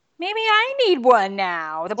Maybe I need one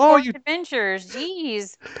now. The Oh, porg adventures.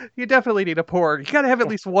 Jeez. you definitely need a porg. You gotta have at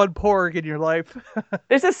least one porg in your life.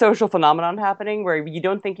 There's a social phenomenon happening where you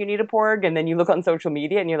don't think you need a porg, and then you look on social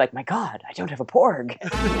media and you're like, my God, I don't have a porg.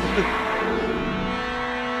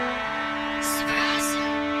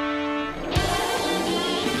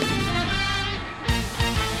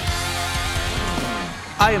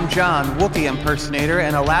 I am John, Wookiee impersonator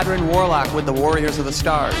and Eladrin warlock with the Warriors of the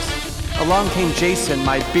Stars. Along came Jason,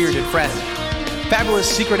 my bearded friend. Fabulous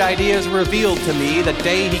secret ideas revealed to me the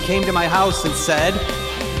day he came to my house and said,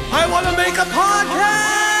 I want to make a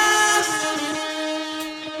podcast!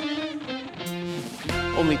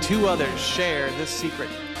 Only 2 others share this secret.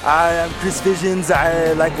 I am Chris Visions.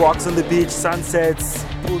 I like walks on the beach, sunsets,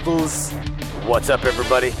 poodles. What's up,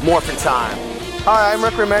 everybody? Morphin' time. Hi, I'm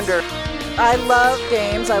Rick Remender. I love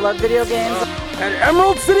games. I love video games. At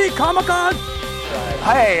Emerald City Comic-Con.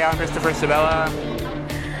 Hey, I'm Christopher Sabella.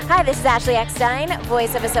 Hi, this is Ashley Eckstein,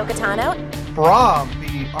 voice of Ahsoka Tano. Brahm,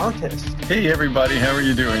 the artist. Hey, everybody. How are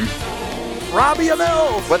you doing? Robbie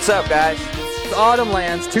Amell. What's up, guys? It's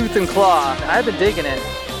Autumnland's Tooth and Claw. I've been digging it.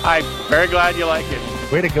 I'm very glad you like it.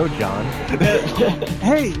 Way to go, John.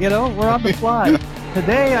 Hey, we're on the fly.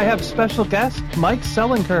 Today I have special guest Mike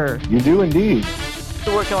Selinker. You do indeed.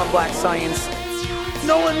 We're working on Black Science.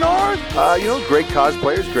 Nolan North. Great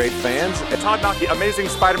cosplayers, great fans. Todd Naki, Amazing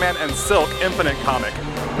Spider-Man and Silk Infinite comic.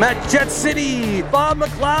 Matt Jet City. Bob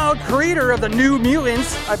McLeod, creator of the New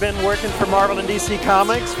Mutants. I've been working for Marvel and DC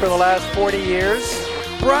Comics for the last 40 years.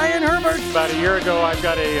 Brian Herbert. About a year ago, I've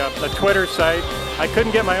got a Twitter site. I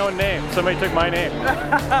couldn't get my own name. Somebody took my name.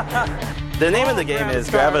 The name of the game is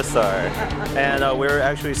Gravistar, and we're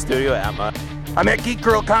actually Studio Atma. I'm at Geek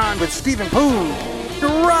Girl Con with Stephen Poon.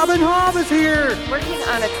 Robin Hobb is here. Working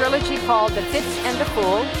on a trilogy called The Fitz and the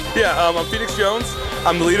Fool. Yeah, I'm Phoenix Jones.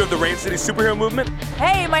 I'm the leader of the Rain City superhero movement.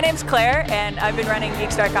 Hey, my name's Claire, and I've been running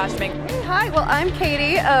Geek Star Costuming. Hey, hi, well, I'm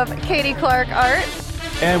Katie of Katie Clark Art.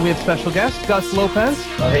 And we have special guest Gus Lopez.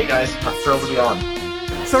 Hey guys, I'm thrilled to be on.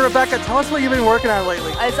 So Rebecca, tell us what you've been working on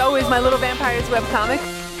lately. As always, my Little Vampires webcomic.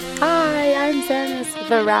 Hi, I'm Samus,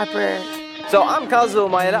 the rapper. So I'm Kazuo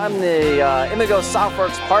Maeda. I'm the Imigo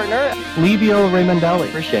Softworks partner. Livio Raimondelli.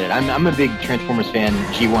 Appreciate it. I'm a big Transformers fan,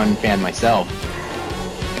 G1 fan myself.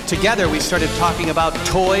 Together we started talking about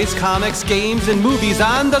toys, comics, games, and movies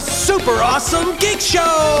on the Super Awesome Geek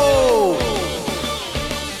Show!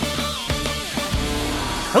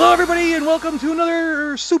 Hello, everybody, and welcome to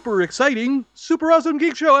another super exciting, super awesome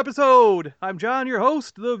Geek Show episode. I'm John, your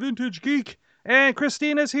host, the Vintage Geek, and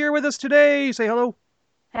Christina's here with us today. Say hello.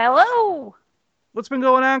 Hello. What's been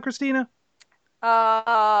going on, Christina?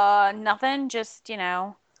 Nothing. Just,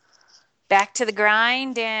 back to the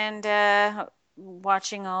grind and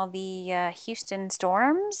watching all the Houston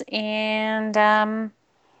storms, and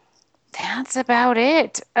that's about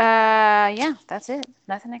it. Yeah, that's it.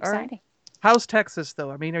 Nothing exciting. Right. How's Texas,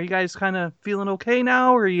 though? I mean, are you guys kind of feeling okay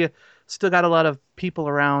now, or are you still got a lot of people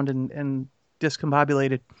around and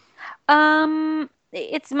discombobulated?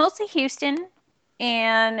 It's mostly Houston.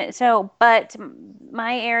 And so, but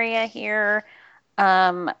my area here,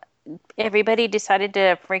 everybody decided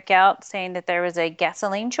to freak out saying that there was a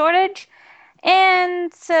gasoline shortage.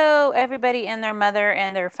 And so everybody and their mother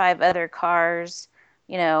and their 5 other cars,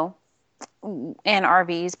 and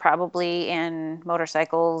RVs probably, and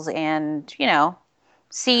motorcycles and,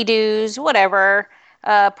 Sea-Doos, whatever,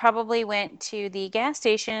 probably went to the gas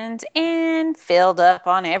stations and filled up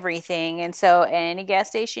on everything. And so any gas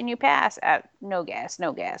station you pass, no gas,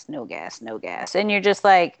 no gas, no gas, no gas. And you're just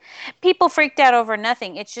like, people freaked out over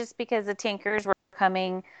nothing. It's just because the tankers were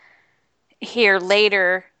coming here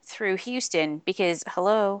later through Houston because,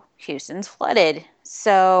 hello, Houston's flooded.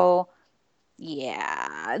 So,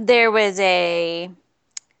 yeah, there was a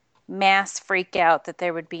mass freak out that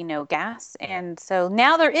there would be no gas, and so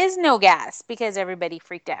now there is no gas because everybody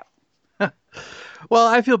freaked out. Well,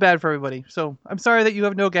 I feel bad for everybody, so I'm sorry that you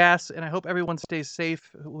have no gas, and I hope everyone stays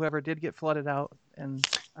safe, whoever did get flooded out, and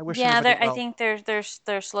I wish everybody well. I think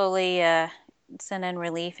they're slowly sending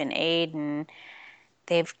relief and aid, and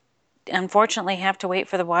they've unfortunately have to wait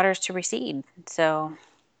for the waters to recede, so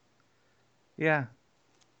yeah.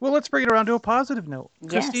 Well, let's bring it around to a positive note.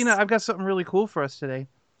 Yes. Christina, I've got something really cool for us today.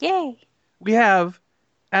 Yay! We have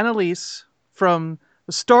Annalise from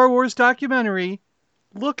the Star Wars documentary,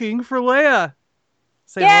 Looking for Leia.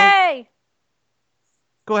 Say Yay! hello.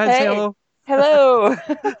 Go ahead and say hello. Hello.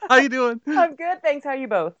 How you doing? I'm good, thanks. How are you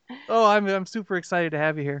both? Oh, I'm super excited to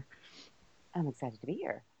have you here. I'm excited to be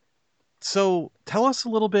here. So tell us a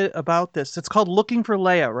little bit about this. It's called Looking for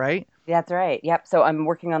Leia, right? That's right. Yep. So I'm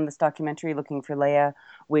working on this documentary, Looking for Leia,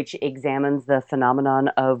 which examines the phenomenon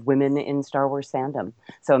of women in Star Wars fandom.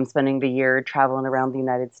 So I'm spending the year traveling around the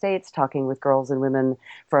United States, talking with girls and women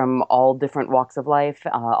from all different walks of life,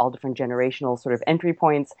 all different generational sort of entry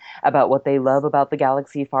points about what they love about the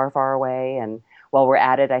galaxy far, far away. And while we're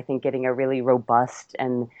at it, I think getting a really robust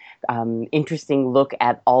and interesting look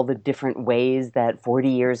at all the different ways that 40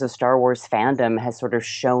 years of Star Wars fandom has sort of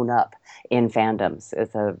shown up in fandoms.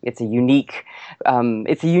 It's a unique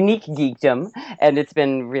geekdom, and it's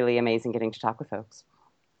been really amazing getting to talk with folks.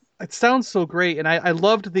 It sounds so great, and I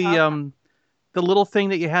loved the little thing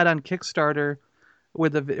that you had on Kickstarter.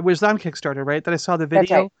 It was on Kickstarter, right? That I saw the video.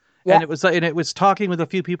 That's right. Yeah. And it was talking with a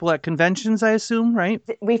few people at conventions, I assume, right?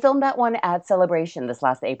 We filmed that one at Celebration this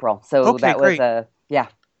last April, so Okay, that was great. yeah.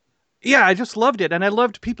 Yeah, I just loved it, and I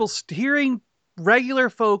loved people hearing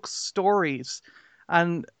regular folks' stories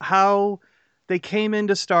on how they came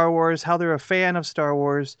into Star Wars, how they're a fan of Star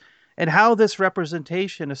Wars, and how this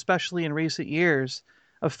representation, especially in recent years,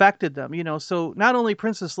 affected them. So not only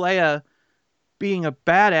Princess Leia being a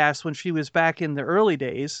badass when she was back in the early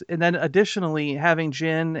days, and then additionally having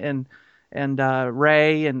Jin and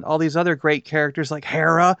Rey and all these other great characters like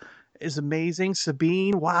Hera is amazing.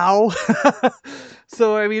 Sabine, wow.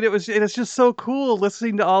 So I mean, it's just so cool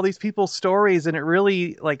listening to all these people's stories, and it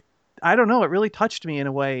really I don't know, it really touched me in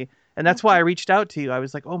a way. And that's why I reached out to you. I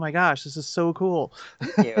was like, "Oh my gosh, this is so cool."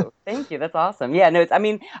 Thank you. That's awesome. Yeah, no, I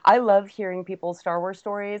mean, I love hearing people's Star Wars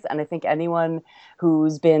stories, and I think anyone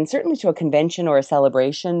who's been certainly to a convention or a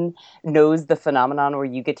celebration knows the phenomenon where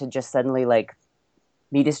you get to just suddenly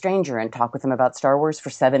meet a stranger and talk with them about Star Wars for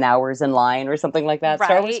 7 hours in line or something like that. Right.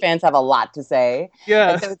 Star Wars fans have a lot to say.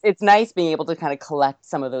 Yeah. And so it's nice being able to kind of collect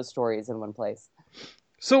some of those stories in one place.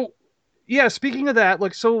 So, yeah, speaking of that,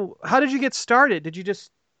 so how did you get started? Did you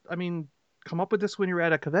just, come up with this when you were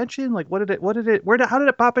at a convention? How did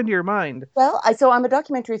it pop into your mind? Well, so I'm a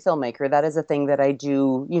documentary filmmaker. That is a thing that I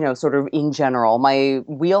do, sort of in general. My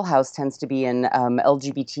wheelhouse tends to be in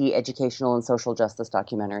LGBT educational and social justice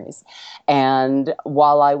documentaries. And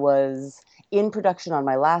while I was in production on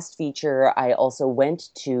my last feature, I also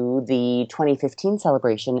went to the 2015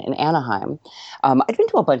 celebration in Anaheim. I'd been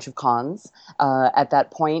to a bunch of cons at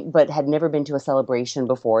that point, but had never been to a celebration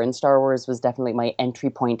before. And Star Wars was definitely my entry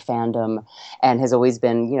point fandom and has always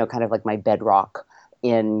been, kind of like my bedrock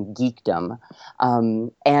in geekdom.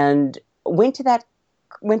 And went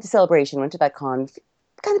to celebration, went to that con,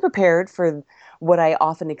 kind of prepared for what I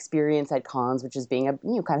often experience at cons, which is being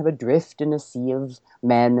kind of adrift in a sea of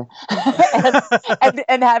men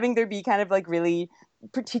and having there be kind of really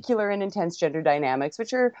particular and intense gender dynamics,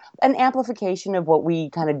 which are an amplification of what we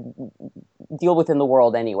kind of deal with in the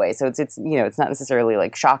world anyway. So it's not necessarily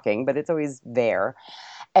shocking, but it's always there.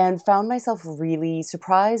 And found myself really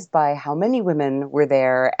surprised by how many women were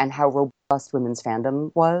there and how robust women's fandom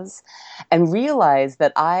was, and realized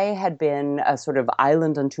that I had been a sort of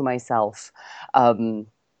island unto myself,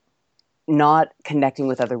 not connecting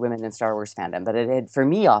with other women in Star Wars fandom. That it had, for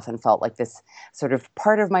me, often felt like this sort of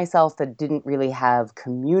part of myself that didn't really have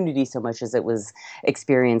community so much as it was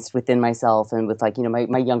experienced within myself and with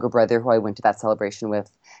my younger brother, who I went to that celebration with,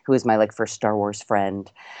 who was my first Star Wars friend.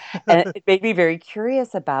 And it made me very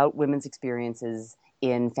curious about women's experiences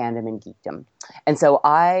in fandom and geekdom. And so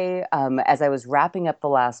I, as I was wrapping up the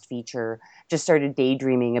last feature, just started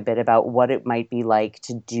daydreaming a bit about what it might be like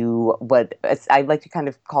to do what I'd like to kind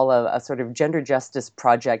of call a sort of gender justice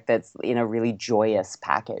project that's in a really joyous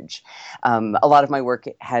package. A lot of my work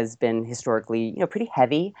has been historically, pretty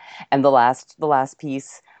heavy, and the last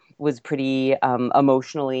piece was pretty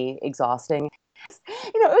emotionally exhausting.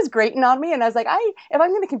 It was grating on me, and I was like, if I'm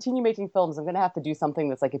going to continue making films, I'm going to have to do something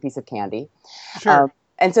that's like a piece of candy. Sure.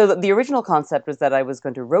 And so the original concept was that I was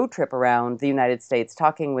going to road trip around the United States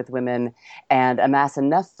talking with women and amass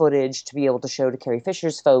enough footage to be able to show to Carrie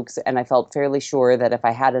Fisher's folks, and I felt fairly sure that if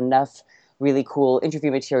I had enough really cool interview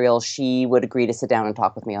material, she would agree to sit down and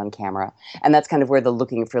talk with me on camera. And that's kind of where the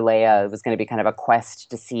Looking for Leia was going to be kind of a quest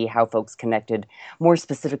to see how folks connected more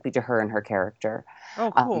specifically to her and her character.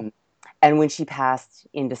 Oh, cool. And when she passed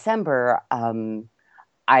in December,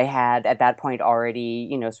 I had at that point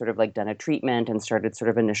already, sort of done a treatment and started sort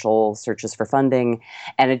of initial searches for funding.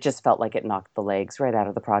 And it just felt like it knocked the legs right out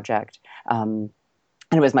of the project. And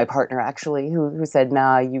it was my partner actually who said,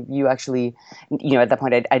 nah, you actually, at that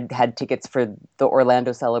point I'd had tickets for the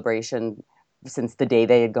Orlando celebration since the day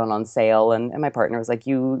they had gone on sale. And my partner was like,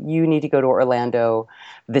 you need to go to Orlando.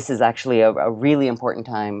 This is actually a really important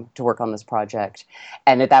time to work on this project.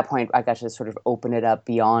 And at that point, I got to sort of open it up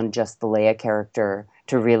beyond just the Leia character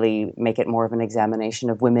to really make it more of an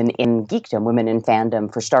examination of women in geekdom, women in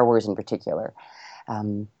fandom for Star Wars in particular.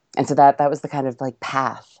 And so that was the kind of like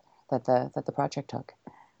path that the project took.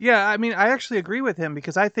 Yeah, I mean, I actually agree with him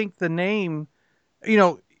because I think the name,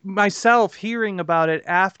 myself hearing about it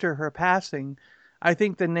after her passing, I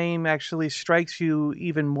think the name actually strikes you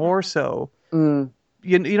even more so. Mm.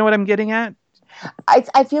 You know what I'm getting at?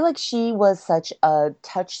 I feel like she was such a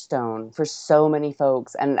touchstone for so many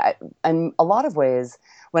folks, and in a lot of ways,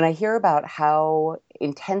 when I hear about how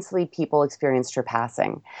intensely people experienced her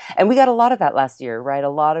passing, and we got a lot of that last year, right? A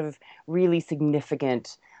lot of really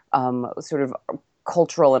significant sort of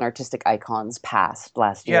cultural and artistic icons passed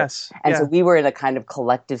last year. Yes. And so we were in a kind of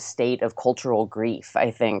collective state of cultural grief, I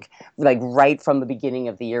think, like right from the beginning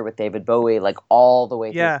of the year with David Bowie, like all the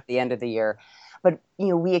way through to the end of the year. But,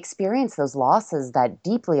 we experience those losses that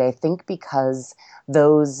deeply, I think, because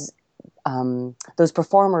those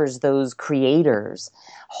performers, those creators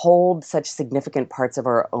hold such significant parts of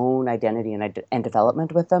our own identity and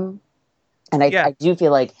development with them. And I do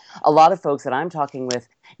feel like a lot of folks that I'm talking with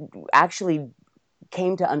actually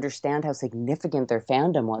came to understand how significant their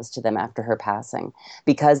fandom was to them after her passing,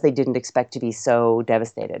 because they didn't expect to be so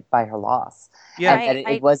devastated by her loss. Yeah, and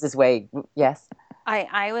it was this way. Yes.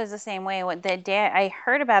 I was the same way. The day I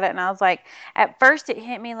heard about it, and I was like, at first it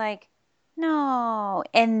hit me like, no.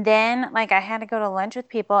 And then like I had to go to lunch with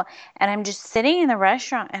people, and I'm just sitting in the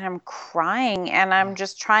restaurant and I'm crying, and I'm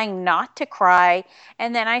just trying not to cry.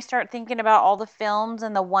 And then I start thinking about all the films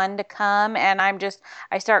and the one to come, and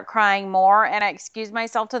I start crying more, and I excuse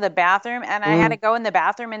myself to the bathroom, and I had to go in the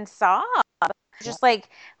bathroom and sob. Just like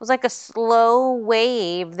it was like a slow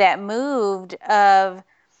wave that moved of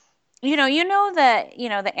that,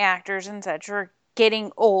 the actors and such were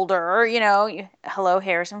getting older, hello,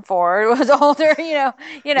 Harrison Ford was older,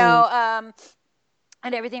 and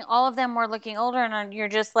everything, all of them were looking older, and you're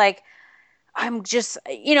just like, I'm just,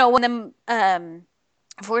 when the,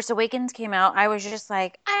 Force Awakens came out, I was just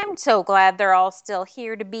like, I'm so glad they're all still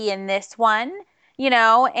here to be in this one,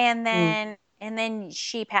 and then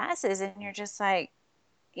she passes, and you're just like,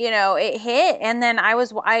 it hit. And then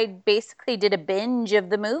I basically did a binge of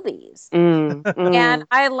the movies. And and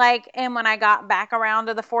when I got back around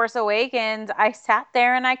to The Force Awakens, I sat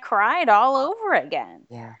there and I cried all over again.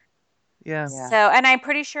 Yeah. So, and I'm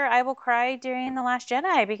pretty sure I will cry during The Last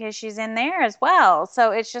Jedi because she's in there as well.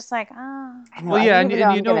 So it's just like, oh. I don't even know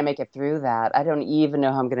how I'm going to make it through that. I don't even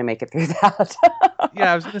know how I'm going to make it through that.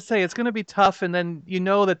 Yeah, I was going to say, it's going to be tough, and then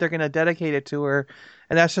that they're going to dedicate it to her,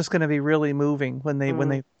 and that's just going to be really moving when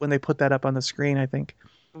they put that up on the screen, I think.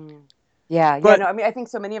 Yeah, no, I mean, I think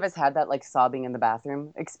so many of us had that like sobbing in the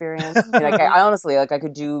bathroom experience. Like I honestly, like I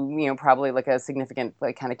could do, probably like a significant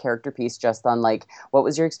like kind of character piece just on like, what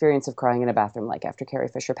was your experience of crying in a bathroom like after Carrie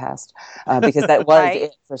Fisher passed? Because that was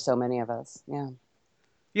it for so many of us. Yeah.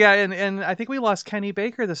 Yeah, and I think we lost Kenny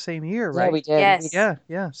Baker the same year, right? Yeah, we did. Yes.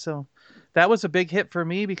 Yeah. So that was a big hit for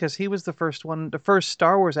me because he was the first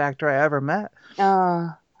Star Wars actor I ever met.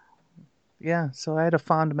 Yeah, so I had a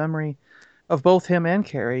fond memory of both him and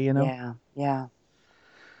Carrie, Yeah.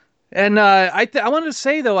 And I wanted to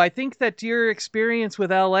say, though, I think that your experience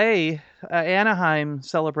with L.A. Anaheim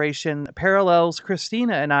celebration parallels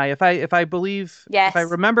Christina and I. If I believe, if I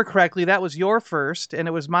remember correctly, that was your first, and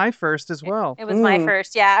it was my first as well. It was my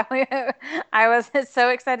first, yeah. I was so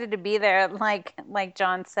excited to be there. Like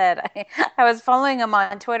John said, I was following them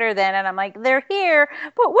on Twitter then, and I'm like, they're here,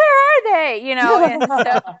 but where are they? And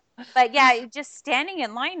so, but yeah, just standing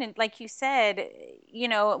in line, and like you said,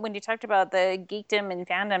 when you talked about the geekdom and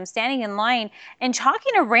fandom, standing in line and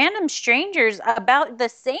talking to random strangers about the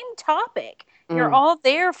same topic. You're all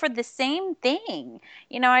there for the same thing.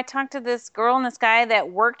 I talked to this girl and this guy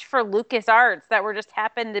that worked for LucasArts that were just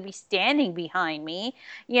happened to be standing behind me,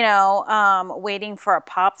 waiting for a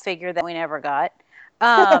pop figure that we never got.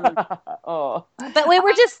 But we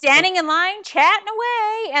were just standing in line, chatting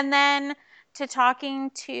away, and then to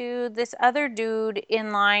talking to this other dude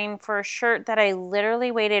in line for a shirt that I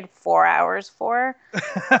literally waited 4 hours for.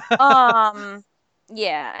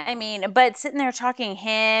 Yeah, I mean, but sitting there talking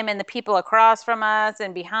him and the people across from us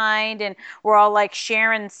and behind, and we're all like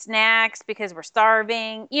sharing snacks because we're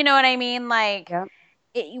starving. You know what I mean? Like,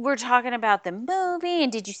 we're talking about the movie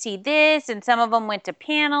and did you see this? And some of them went to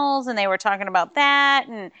panels and they were talking about that.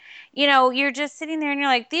 And, you're just sitting there and you're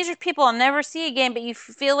like, these are people I'll never see again, but you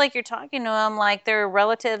feel like you're talking to them like they're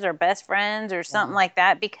relatives or best friends or something like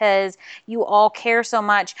that because you all care so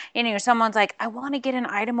much. Someone's like, I want to get an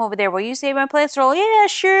item over there. Will you save my place? Well, yeah,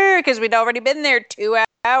 sure. Because we'd already been there 2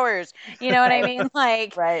 hours. You know what I mean?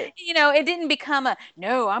 Like, it didn't become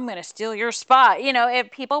no, I'm going to steal your spot.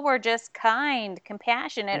 If people were just kind,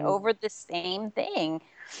 compassionate over the same thing.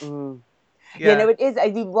 You know, it is.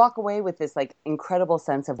 You walk away with this like incredible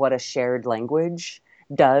sense of what a shared language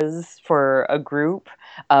does for a group.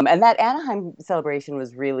 And that Anaheim celebration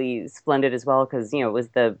was really splendid as well because it was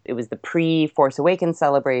the pre Force Awakens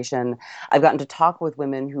celebration. I've gotten to talk with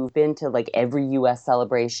women who've been to like every U.S.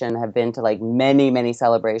 celebration, have been to like many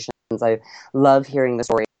celebrations. I love hearing the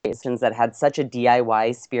stories that had such a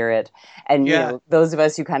DIY spirit, and those of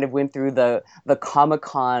us who kind of went through the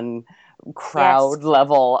Comic-Con crowd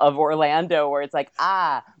level of Orlando, where it's like,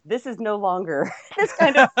 this is no longer this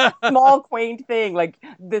kind of small quaint thing, like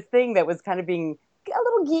the thing that was kind of being a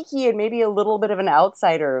little geeky and maybe a little bit of an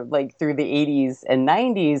outsider like through the 80s and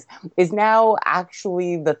 90s is now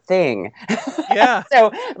actually the thing. Yeah.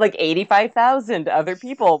 So like 85,000 other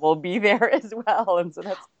people will be there as well, and so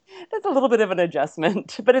that's a little bit of an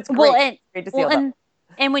adjustment, but it's great. Great to see all that.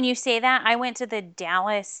 And when you say that, I went to the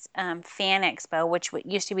Dallas Fan Expo, which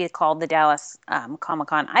used to be called the Dallas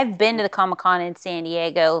Comic-Con. I've been to the Comic-Con in San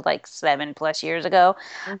Diego like 7+ years ago.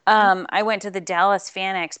 I went to the Dallas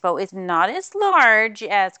Fan Expo. It's not as large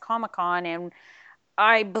as Comic-Con, and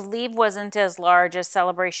I believe wasn't as large as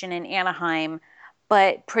Celebration in Anaheim,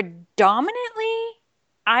 but predominantly,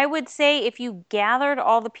 I would say if you gathered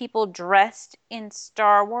all the people dressed in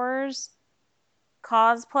Star Wars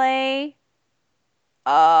cosplay,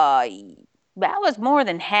 that was more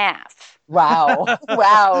than half. Wow.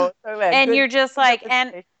 Wow. And you're just like,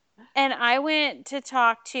 and I went to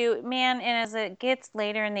talk to, man, and as it gets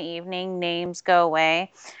later in the evening, names go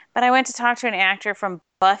away. But I went to talk to an actor from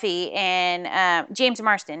Buffy, and James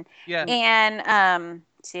Marsden. Yeah. And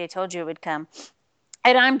see, I told you it would come.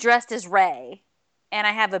 And I'm dressed as Rey, and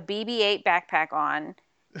I have a BB-8 backpack on.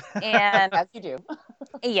 And as you do.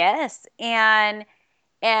 Yes. And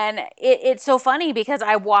it's so funny because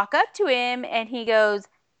I walk up to him and he goes,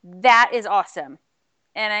 "That is awesome."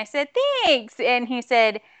 And I said, "Thanks." And he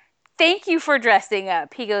said, "Thank you for dressing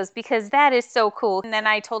up." He goes, "Because that is so cool." And then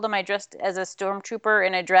I told him I dressed as a stormtrooper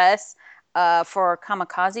in a dress for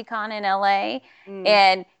Kamikaze Con in LA.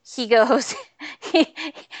 And he goes, he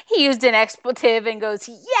used an expletive and goes,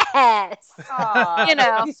 "Yes."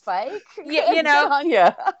 You Spike? Yeah,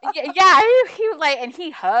 Yeah. He was like, and he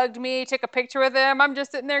hugged me, took a picture with him. I'm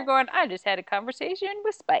just sitting there going, I just had a conversation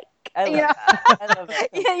with Spike. I love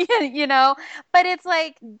that. But it's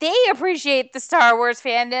like they appreciate the Star Wars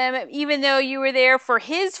fandom, even though you were there for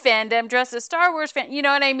his fandom dressed as Star Wars fan. You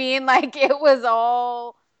know what I mean? Like it was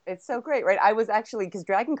all. It's so great, right? I was actually, because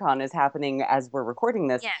Dragon Con is happening as we're recording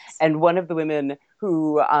this, yes. And one of the women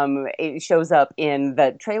who shows up in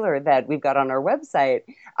the trailer that we've got on our website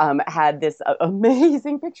had this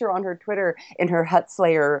amazing picture on her Twitter in her Hut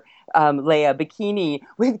Slayer Leia bikini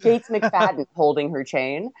with Gates McFadden holding her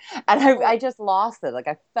chain. And I just lost it. Like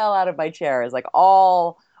I fell out of my chair. It's like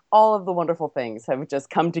all of the wonderful things have just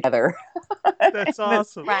come together. That's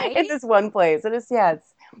awesome. Right? In this one place. And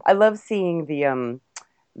I love seeing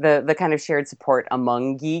the kind of shared support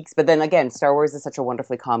among geeks. But then again, Star Wars is such a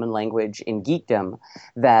wonderfully common language in geekdom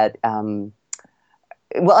that, I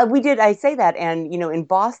say that. And, in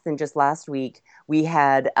Boston just last week, we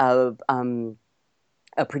had a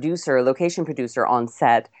location producer on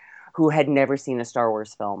set who had never seen a Star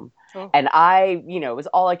Wars film. Oh. And it was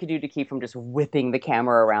all I could do to keep from just whipping the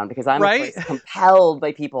camera around because I'm of course compelled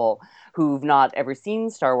by people who've not ever seen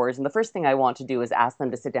Star Wars. And the first thing I want to do is ask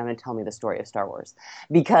them to sit down and tell me the story of Star Wars.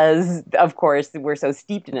 Because, of course, we're so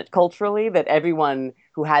steeped in it culturally that everyone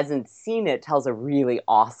who hasn't seen it tells a really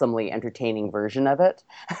awesomely entertaining version of it.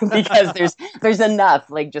 Because there's enough,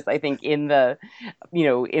 like just I think in the,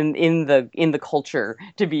 in the culture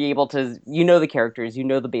to be able to, the characters,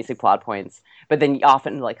 the basic plot points, but then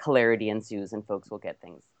often like hilarity ensues and folks will get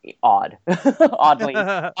things oddly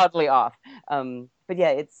off. But yeah,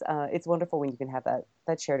 it's wonderful when you can have that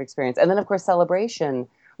shared experience. And then of course Celebration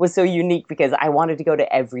was so unique because I wanted to go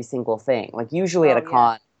to every single thing. Like usually at a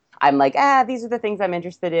con, I'm like, these are the things I'm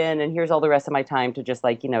interested in, and here's all the rest of my time to just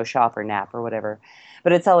like, shop or nap or whatever.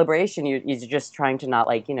 But at Celebration, you're just trying to not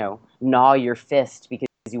like, gnaw your fist because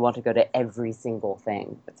you want to go to every single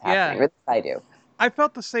thing that's happening. Yeah. Or at least I do. I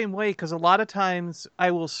felt the same way because a lot of times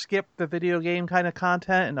I will skip the video game kind of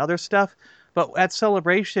content and other stuff. But at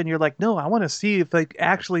Celebration, you're like, no, I want to see if they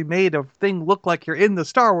actually made a thing look like you're in the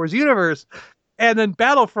Star Wars universe. And then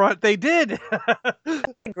Battlefront, they did. A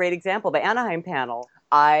great example, the Anaheim panel.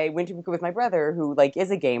 I went to with my brother who like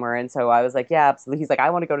is a gamer. And so I was like, yeah, absolutely. He's like, I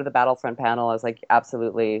want to go to the Battlefront panel. I was like,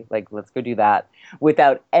 absolutely. Like, let's go do that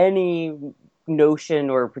without any notion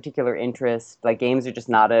or particular interest. Like games are just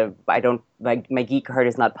not I don't like my geek heart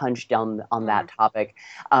is not punched on that topic.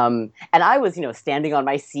 And I was, standing on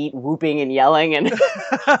my seat, whooping and yelling, and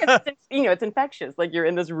it's infectious. Like you're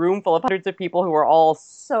in this room full of hundreds of people who are all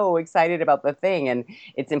so excited about the thing, and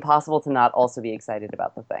it's impossible to not also be excited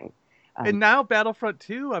about the thing. And now Battlefront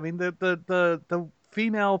 2, I mean the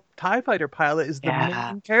female TIE fighter pilot is the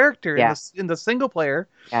main character in the single player.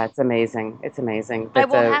 Yeah, it's amazing. It's amazing. I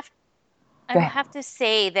will have to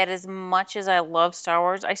say that as much as I love Star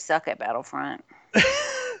Wars, I suck at Battlefront.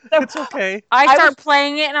 It's okay. I start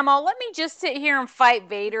playing it and I'm all, let me just sit here and fight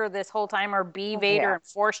Vader this whole time, or be Vader and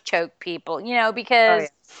force choke people, because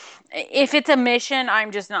if it's a mission,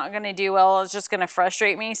 I'm just not going to do well. It's just going to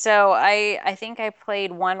frustrate me. So I think I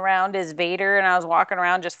played one round as Vader and I was walking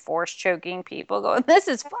around just force choking people going, this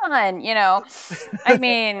is fun, I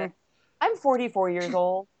mean. I'm 44 years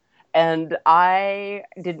old and I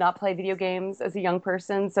did not play video games as a young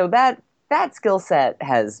person. So that skill set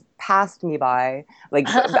has passed me by. Like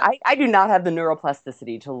I do not have the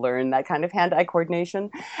neuroplasticity to learn that kind of hand-eye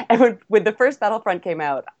coordination. And when the first Battlefront came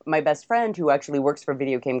out, my best friend, who actually works for a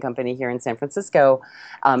video game company here in San Francisco,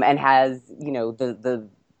 and has the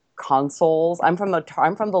consoles. I'm from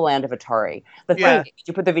the land of Atari. The thing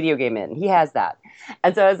you put the video game in, he has that.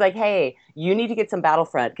 And so I was like, hey, you need to get some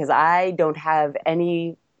Battlefront because I don't have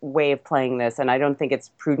any way of playing this, and I don't think it's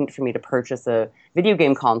prudent for me to purchase a video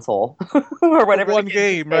game console or whatever. One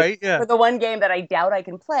game, right? Yeah. For the one game that I doubt I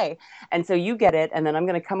can play. And so you get it, and then I'm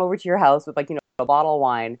going to come over to your house with a bottle of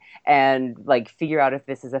wine and figure out if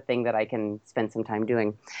this is a thing that I can spend some time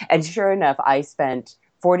doing. And sure enough, I spent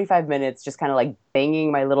 45 minutes just kind of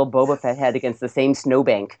banging my little Boba Fett head against the same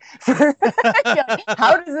snowbank.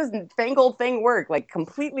 How does this fangled thing work?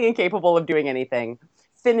 Completely incapable of doing anything.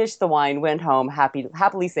 Finished the wine, went home,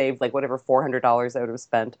 happily saved whatever $400 I would have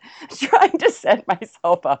spent trying to set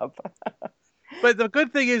myself up. But the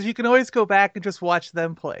good thing is you can always go back and just watch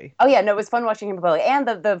them play. Oh yeah, no, it was fun watching him play. And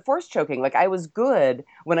the force choking, I was good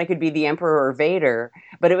when I could be the Emperor or Vader,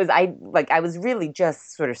 but I was really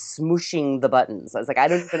just sort of smooshing the buttons. I was I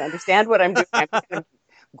don't even understand what I'm doing. I'm just kind of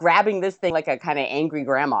grabbing this thing like a kind of angry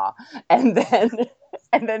grandma, and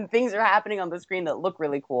then things are happening on the screen that look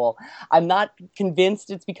really cool. I'm not convinced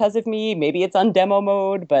it's because of me. Maybe it's on demo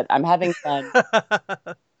mode, but I'm having fun.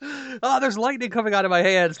 Oh, there's lightning coming out of my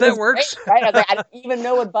hands. That works. Great, right? I was I don't even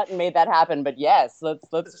know what button made that happen, but yes,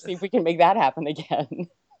 let's see if we can make that happen again.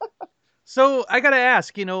 So I gotta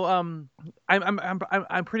ask, I'm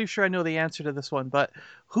pretty sure I know the answer to this one, but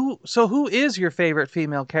who is your favorite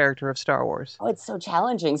female character of Star Wars? Oh, it's so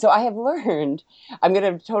challenging. So I have learned, I'm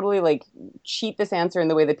gonna totally cheat this answer in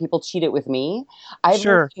the way that people cheat it with me. I've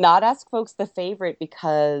learned to not ask folks the favorite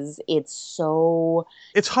because it's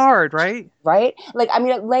hard, right? Right?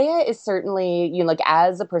 Leia is certainly,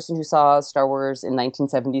 as a person who saw Star Wars in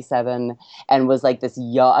 1977 and was this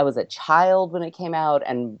young, I was a child when it came out,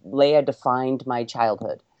 and Leia defined my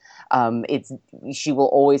childhood. She will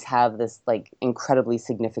always have this incredibly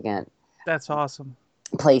significant. That's awesome.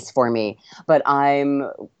 Place for me, but I'm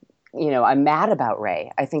mad about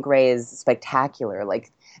Rey. I think Rey is spectacular.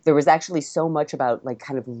 There was actually so much about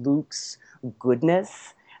kind of Luke's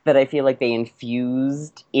goodness that I feel they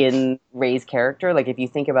infused in Rey's character. If you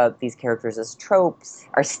think about these characters as tropes,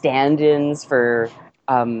 are stand-ins for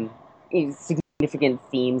significant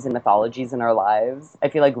themes and mythologies in our lives. I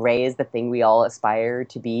feel Rey is the thing we all aspire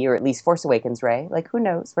to be, or at least Force Awakens Rey. Who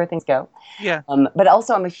knows where things go? Yeah. But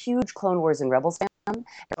also, I'm a huge Clone Wars and Rebels fan.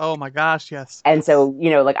 Oh my gosh, yes. And so,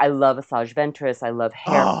 I love Asajj Ventress. I love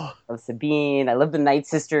Hera. I love Sabine. I love the Night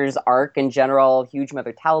Sisters arc in general. Huge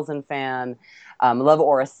Mother Talzin fan. Love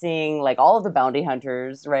Aura Singh, all of the bounty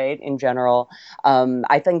hunters, right, in general.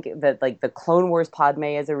 I think that, the Clone Wars Padme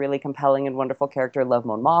is a really compelling and wonderful character. Love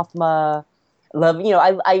Mon Mothma. Love,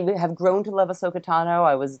 I have grown to love Ahsoka Tano.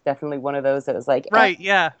 I was definitely one of those that was right,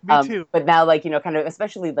 yeah, me too. But now, kind of,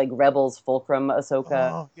 especially, Rebels Fulcrum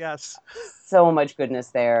Ahsoka. Oh, yes. So much goodness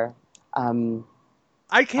there.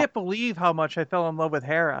 I can't believe how much I fell in love with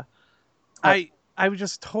Hera. I would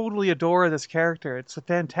just totally adore this character. It's a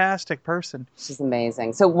fantastic person. She's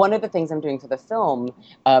amazing. So one of the things I'm doing for the film,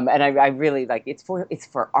 and I really it's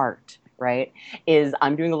for art, right, is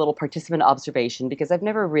I'm doing a little participant observation because I've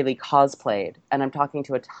never really cosplayed, and I'm talking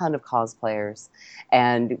to a ton of cosplayers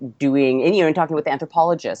and talking with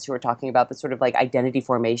anthropologists who are talking about the sort of identity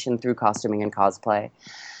formation through costuming and cosplay.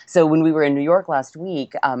 So when we were in New York last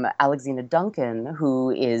week, Alexina Duncan,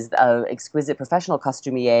 who is an exquisite professional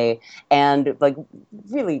costumier and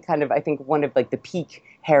really kind of, I think, one of the peak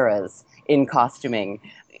Heras in costuming,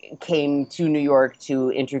 came to New York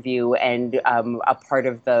to interview, and a part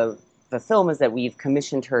of the the film is that we've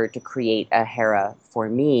commissioned her to create a Hera for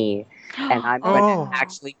me, and I'm going to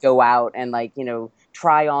actually go out and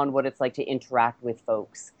try on what it's like to interact with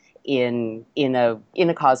folks in a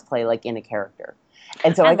cosplay, like in a character.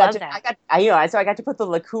 And so I got to put the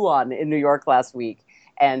Laku on in New York last week,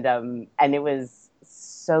 and it was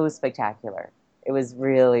so spectacular. It was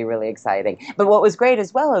really, really exciting. But what was great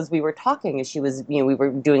as well as we were talking, is we were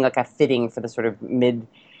doing like a fitting for the sort of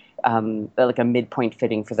like a midpoint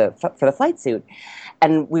fitting for the flight suit,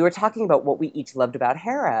 and we were talking about what we each loved about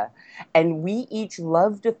Hera, and we each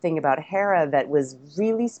loved a thing about Hera that was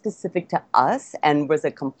really specific to us and was a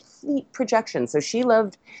complete projection. So she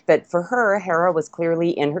loved that for her, Hera was clearly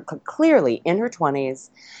in her 20s,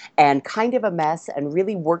 and kind of a mess, and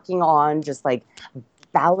really working on just like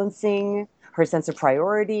balancing her sense of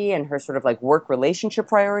priority and her sort of like work relationship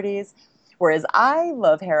priorities. Whereas I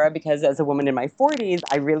love Hera because as a woman in my 40s,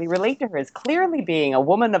 I really relate to her as clearly being a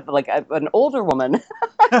woman of like an older woman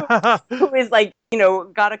who is like,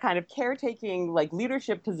 got a kind of caretaking like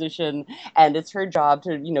leadership position. And it's her job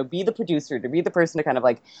to, be the producer, to be the person to kind of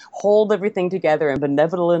like hold everything together and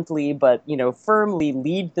benevolently, but, firmly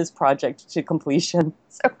lead this project to completion.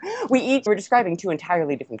 So we each were describing two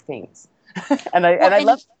entirely different things. and I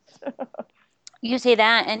love You say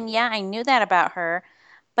that, and yeah, I knew that about her,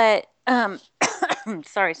 but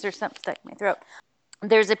sorry, there's something stuck in my throat.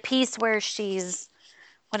 There's a piece where she's,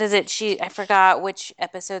 what is it? I forgot which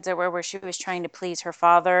episodes there were, where she was trying to please her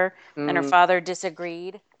father, and her father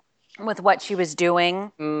disagreed with what she was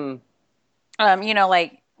doing.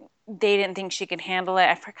 Like they didn't think she could handle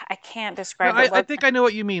it. I can't describe it. I think I know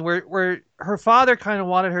what you mean. Where her father kind of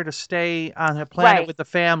wanted her to stay on a planet with the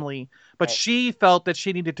family, but she felt that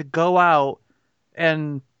she needed to go out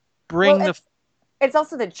and bring It's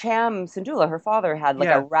also that Cham Syndulla, her father, had like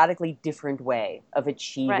a radically different way of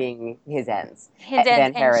achieving his ends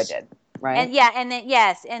than Hera did, right?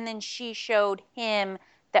 And then she showed him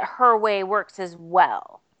that her way works as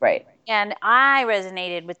well, right? And I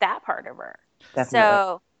resonated with that part of her.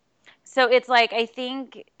 Definitely. So it's like I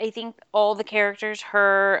think all the characters,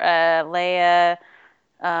 her, Leia,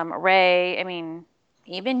 Rey, I mean,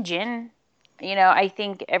 even Jin, I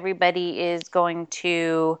think everybody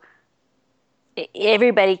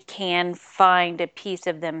can find a piece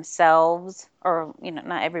of themselves, or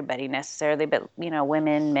not everybody necessarily, but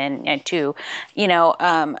women, men too,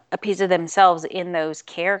 a piece of themselves in those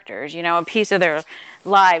characters, a piece of their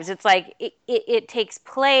lives. It's like it takes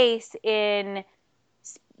place in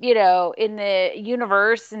in the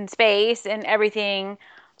universe and space and everything,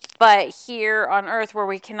 but here on Earth, where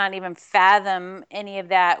we cannot even fathom any of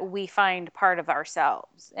that, we find part of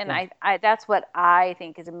ourselves. And I that's what I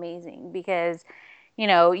think is amazing, because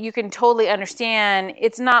you can totally understand.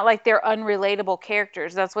 It's not like they're unrelatable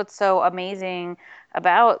characters. That's what's so amazing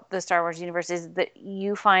about the Star Wars universe, is that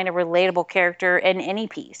you find a relatable character in any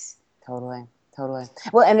piece. Totally.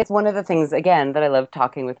 Well, and it's one of the things, again, that I love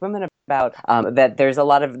talking with women about, that there's a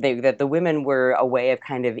lot of, that the women were a way of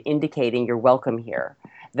kind of indicating you're welcome here.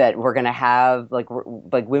 That we're going to have, like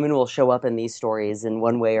women will show up in these stories in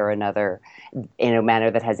one way or another in a manner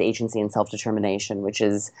that has agency and self-determination, which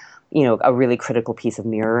is, a really critical piece of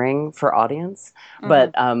mirroring for audience. Mm-hmm.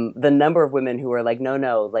 But the number of women who are like,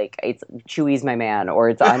 no, like it's Chewie's my man,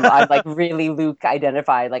 or I'm like really Luke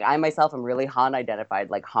identified. Like I myself am really Han identified.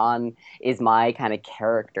 Like Han is my kind of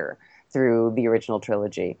character through the original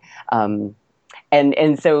trilogy.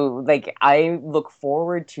 And so, like, I look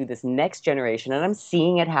forward to this next generation, and I'm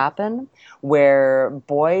seeing it happen, where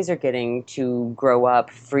boys are getting to grow up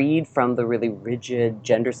freed from the really rigid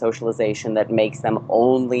gender socialization that makes them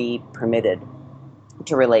only permitted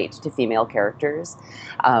to relate to female characters.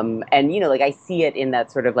 And, like, I see it in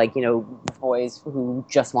that sort of, like, boys who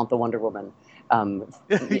just want the Wonder Woman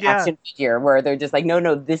action figure, where they're just like,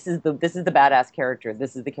 no, this is the badass character.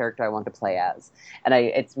 This is the character I want to play as. And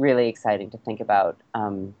it's really exciting to think about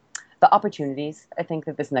the opportunities I think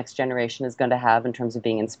that this next generation is going to have in terms of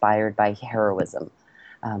being inspired by heroism.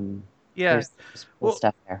 There's cool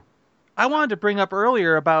stuff there. I wanted to bring up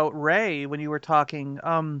earlier about Rey when you were talking,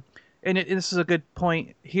 and this is a good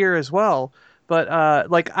point here as well. But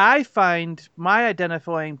like, I find my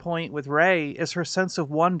identifying point with Rey is her sense of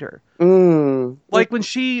wonder. Like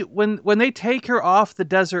when they take her off the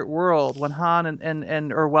desert world, when Han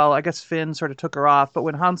I guess Finn sort of took her off, but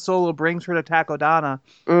when Han Solo brings her to Takodana,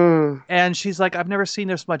 and she's like, I've never seen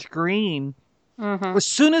this much green. Mm-hmm. As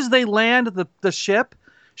soon as they land the ship,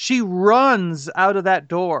 she runs out of that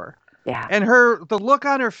door. Yeah. And the look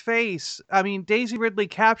on her face, I mean, Daisy Ridley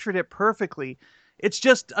captured it perfectly. It's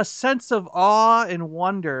just a sense of awe and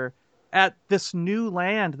wonder at this new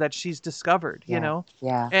land that she's discovered, Yeah.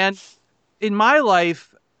 And in my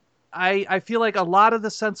life, I feel like a lot of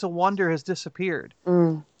the sense of wonder has disappeared.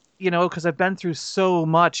 Because I've been through so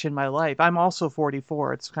much in my life. I'm also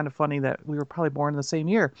 44. It's kind of funny that we were probably born in the same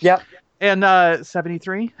year. Yep. And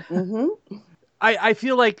 73. Mm-hmm. I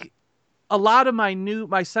feel like a lot of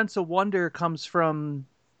my sense of wonder comes from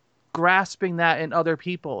grasping that in other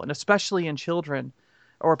people, and especially in children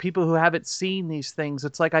or people who haven't seen these things.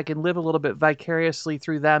 It's like I can live a little bit vicariously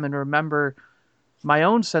through them and remember my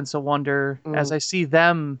own sense of wonder as I see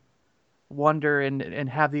them wonder and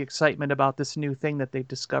have the excitement about this new thing that they've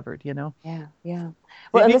discovered, Yeah.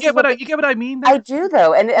 Well, you get what I mean there? I do,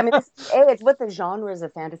 though. And I mean, it's what the genres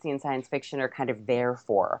of fantasy and science fiction are kind of there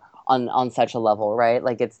for on such a level, right?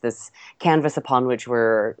 Like it's this canvas upon which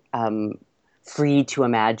we're free to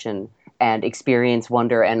imagine and experience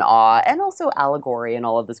wonder and awe and also allegory and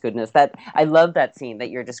all of this goodness. That I love that scene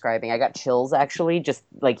that you're describing. I got chills actually just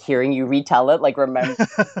like hearing you retell it, like remember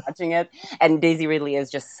watching it. And Daisy Ridley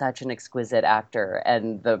is just such an exquisite actor,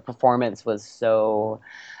 and the performance was so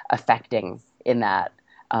affecting in that.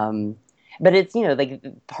 But it's, like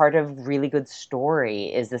part of really good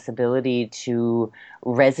story is this ability to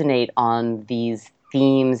resonate on these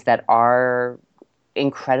themes that are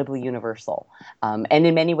incredibly universal, and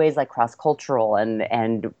in many ways like cross-cultural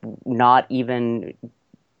and not even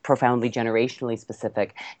profoundly generationally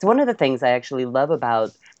specific. It's one of the things I actually love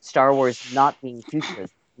about Star Wars not being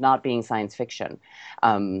futurism, not being science fiction.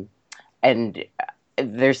 And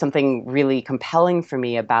there's something really compelling for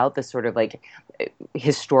me about this sort of like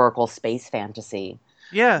historical space fantasy.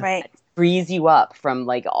 Yeah. Right. That frees you up from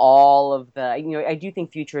like all of the, I do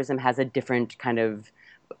think futurism has a different kind of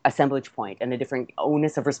assemblage point and a different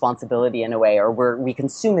onus of responsibility in a way, or we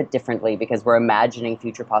consume it differently because we're imagining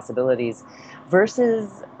future possibilities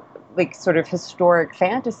versus like sort of historic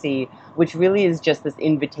fantasy, which really is just this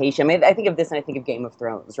invitation. I mean, I think of this and I think of Game of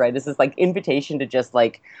Thrones, right? This is like invitation to just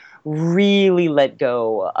like really let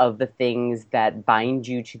go of the things that bind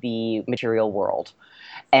you to the material world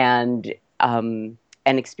and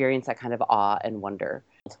experience that kind of awe and wonder.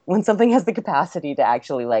 When something has the capacity to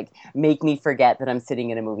actually like make me forget that I'm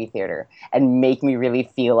sitting in a movie theater and make me really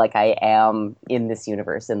feel like I am in this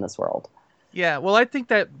universe, in this world. Yeah, well, I think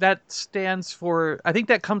that stands for. I think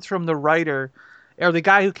that comes from the writer, or the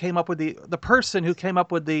guy who came up with the person who came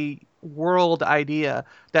up with the world idea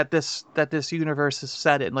that this universe is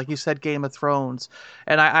set in. Like you said, Game of Thrones,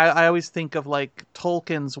 and I always think of like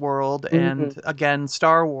Tolkien's world and again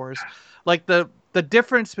Star Wars. Like the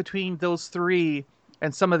difference between those three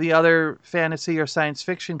and some of the other fantasy or science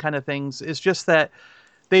fiction kind of things is just that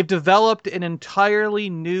they've developed an entirely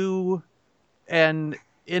new and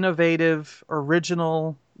innovative,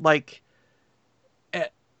 original, like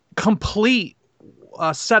complete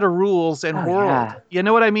set of rules and world. Yeah. You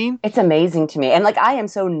know what I mean? It's amazing to me. And like, I am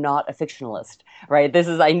so not a fictionalist, right?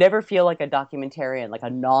 I never feel like a documentarian, like a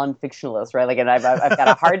non-fictionalist, right? Like, and I've got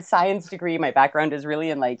a hard science degree. My background is really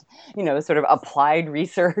in like, sort of applied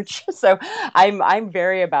research. So I'm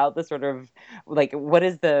very about the sort of like, what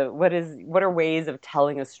are ways of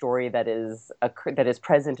telling a story that is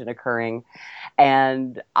present and occurring.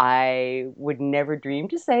 And I would never dream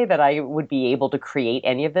to say that I would be able to create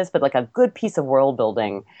any of this, but like a good piece of world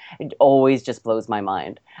building, it always just blows my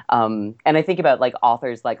mind. And I think about like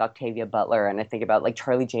authors like Octavia Butler, and I think about like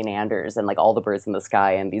Charlie Jane Anders and like All the Birds in the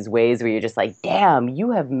Sky, and these ways where you're just like, damn,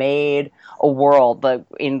 you have made a world. Like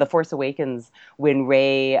in The Force Awakens, when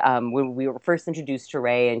Rey, when we were first introduced to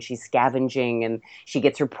Rey and she's scavenging and she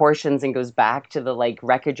gets her portions and goes back to the like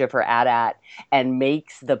wreckage of her AT-AT and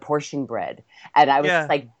makes the portion bread. And I was just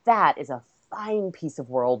like, that is a fine piece of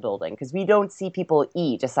world building, because we don't see people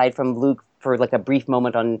eat aside from Luke for like a brief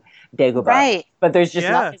moment on Dagobah. Right. But there's just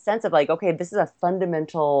not a sense of like, okay, this is a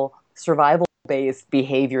fundamental survival-based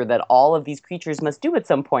behavior that all of these creatures must do at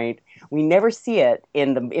some point. We never see it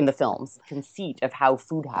in the films. Conceit of how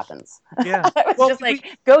food happens. Yeah. I was just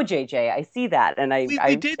like, go JJ, I see that. And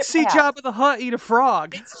we did see Jabba the Hutt eat a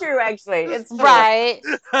frog. It's true, actually. It's true. Right.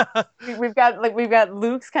 We've got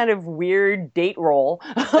Luke's kind of weird date roll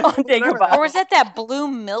on Dagobah. Or was it that blue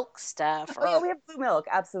milk stuff? Oh yeah, we have blue milk.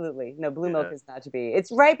 Absolutely. No, blue milk is not to be.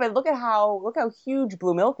 It's right, but look how huge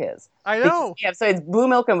blue milk is. I know. So it's blue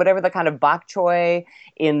milk and whatever the kind of bok choy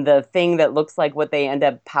in the thing that looks like what they end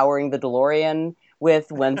up powering the DeLorean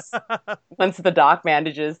with once the doc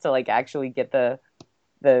manages to like actually get the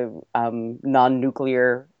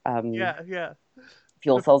non-nuclear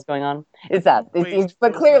fuel cells going on. Is that? But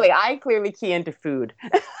I clearly key into food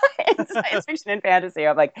in science fiction and fantasy.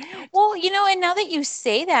 I'm like, well, and now that you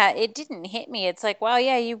say that, it didn't hit me. It's like, wow,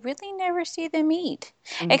 yeah, you really never see them eat,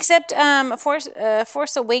 except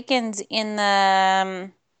Force Awakens in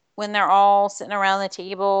the when they're all sitting around the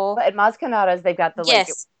table. But at Maz Kanata's, they've got the like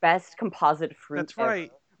Yes. best composite fruit That's ever.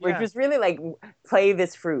 right. Where Yeah. just really like play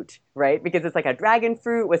this fruit, right? Because it's like a dragon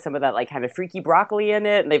fruit with some of that like kind of freaky broccoli in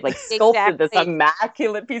it, and they've like sculpted this Exactly.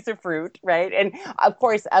 immaculate piece of fruit, right? And of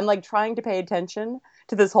course, I'm like trying to pay attention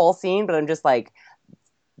to this whole scene, but I'm just like,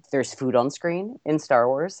 there's food on screen in Star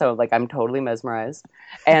Wars, so like I'm totally mesmerized.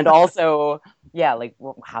 And also, yeah, like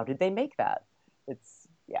well, how did they make that? It's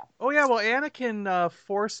yeah. Oh yeah, well Anakin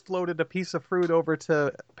force floated a piece of fruit over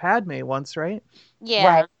to Padme once, right?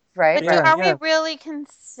 Yeah. Right. But are we really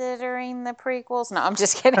considering the prequels? No, I'm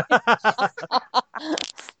just kidding.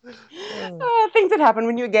 Things that happen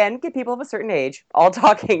when you again get people of a certain age all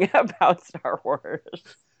talking about Star Wars.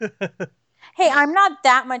 Hey, I'm not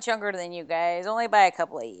that much younger than you guys, only by a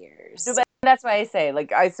couple of years. So that's why I say,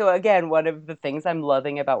 like, so again, one of the things I'm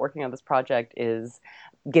loving about working on this project is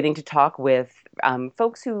getting to talk with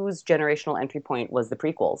folks whose generational entry point was the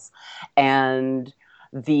prequels, and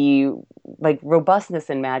the like robustness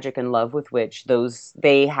and magic and love with which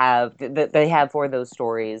they have for those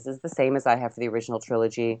stories is the same as I have for the original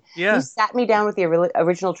trilogy. Yeah. You sat me down with the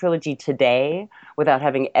original trilogy today without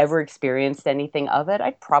having ever experienced anything of it,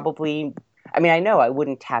 I know I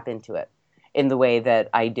wouldn't tap into it in the way that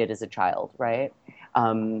I did as a child, right?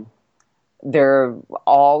 They're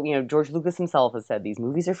all, George Lucas himself has said these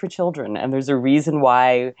movies are for children, and there's a reason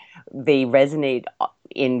why they resonate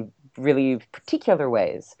in really particular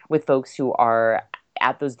ways with folks who are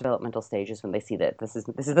at those developmental stages when they see that. This is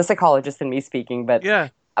the psychologist in me speaking, but yeah.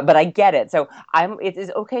 But I get it. So it is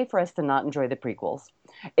okay for us to not enjoy the prequels.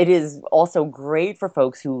 It is also great for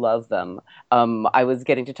folks who love them. I was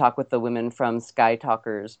getting to talk with the women from Sky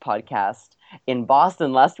Talkers podcast in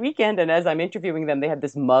Boston last weekend, and as I'm interviewing them, they had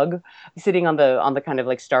this mug sitting on the kind of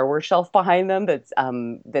like Star Wars shelf behind them that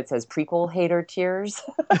says "Prequel Hater Tears."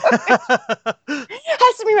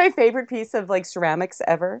 Has to be my favorite piece of like ceramics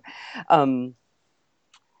ever.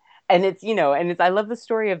 And it's I love the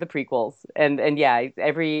story of the prequels, and yeah,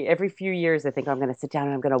 every few years I think I'm going to sit down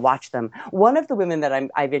and I'm going to watch them. One of the women that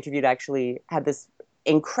I've interviewed actually had this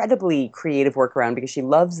incredibly creative workaround because she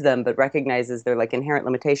loves them but recognizes their like inherent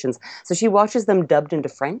limitations. So she watches them dubbed into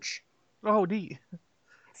French. Oh, neat.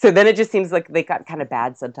 So then it just seems like they got kind of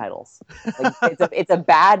bad subtitles. Like it's a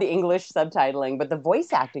bad English subtitling, but the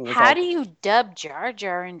voice acting is How do you dub Jar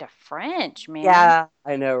Jar into French, man? Yeah,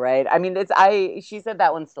 I know, right? I mean, she said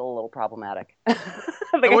that one's still a little problematic.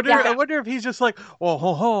 I wonder if he's just like,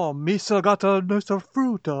 oh, Misa got a nice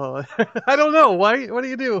fruit. I don't know. Why? What do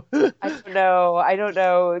you do? I don't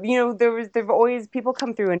know. There've always people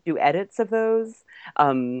come through and do edits of those.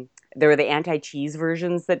 There were the anti-cheese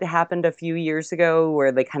versions that happened a few years ago where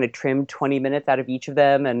they kind of trimmed 20 minutes out of each of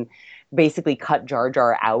them and basically cut Jar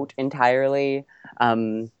Jar out entirely.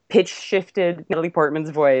 Pitch shifted Natalie Portman's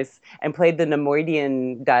voice and played the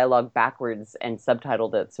Nemoidian dialogue backwards and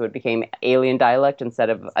subtitled it so it became alien dialect instead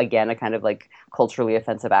of, again, a kind of like culturally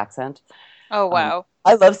offensive accent. Oh, wow.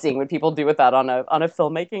 I love seeing what people do with that on a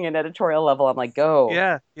filmmaking and editorial level. I'm like, go.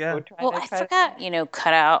 Yeah. Well, I forgot,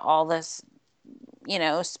 cut out all this,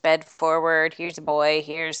 sped forward. Here's a boy.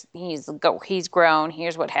 He's grown.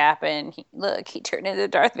 Here's what happened. He turned into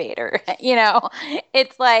Darth Vader.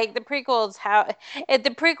 It's like the prequels. The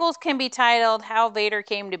prequels can be titled "How Vader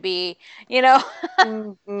Came to Be."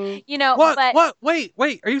 Mm-hmm. What? But what?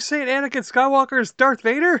 Wait. Are you saying Anakin Skywalker is Darth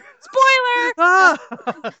Vader?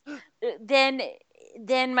 Spoiler.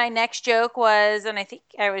 Then my next joke was, and I think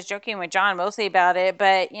I was joking with John mostly about it,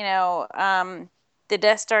 but the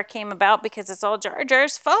Death Star came about because it's all Jar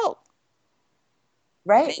Jar's fault.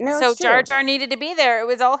 Right. No, so Jar Jar needed to be there. It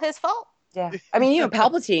was all his fault. Yeah. I mean,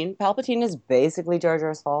 Palpatine is basically Jar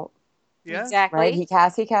Jar's fault. Yeah. Exactly. Right. He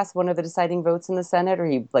cast one of the deciding votes in the Senate, or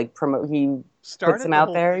he puts him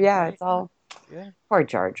out there. Yeah. It's all. Yeah. Poor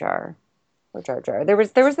Jar Jar. There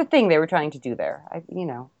was the thing they were trying to do there.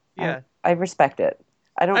 I respect it.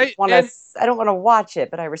 I don't want to watch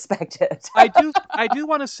it, but I respect it. I do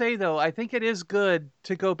want to say though, I think it is good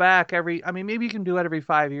to go back maybe you can do it every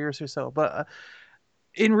 5 years or so, but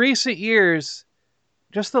in recent years,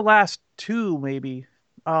 just the last two maybe,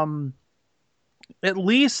 at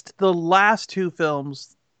least the last two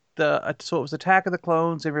films, so it was Attack of the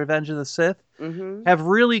Clones and Revenge of the Sith, have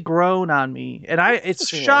really grown on me, and it's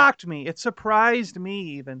shocked me, it surprised me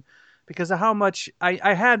even. Because of how much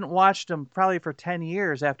I hadn't watched them probably for 10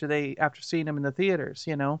 years after seeing them in the theaters,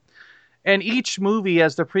 And each movie,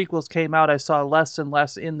 as the prequels came out, I saw less and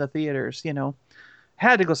less in the theaters,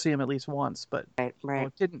 Had to go see them at least once, but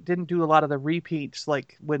right. Didn't do a lot of the repeats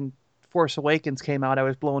like when Force Awakens came out, I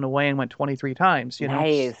was blown away and went 23 times.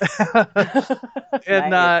 Nice.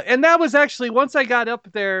 And Nice. and that was actually, once I got up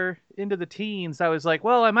there into the teens, I was like,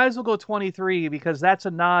 well, I might as well go 23 because that's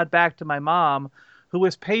a nod back to my mom, who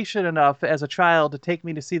was patient enough as a child to take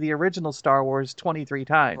me to see the original Star Wars 23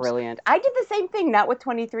 times. Brilliant. I did the same thing, not with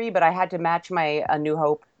 23, but I had to match my A New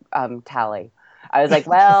Hope tally. I was like,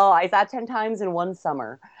 well, I saw 10 times in one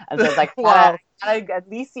summer. And so I was like, Wow. I at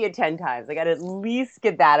least see it 10 times. I got to at least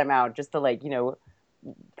get that amount just to, like,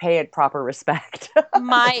 pay it proper respect.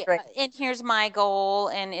 And here's my goal,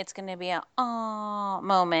 and it's going to be a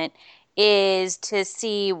moment, is to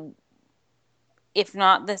see, if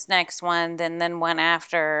not this next one, then one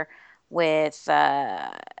after, with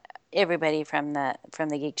everybody from the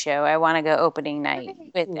Geek Show. I want to go opening night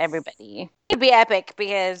with everybody. It'd be epic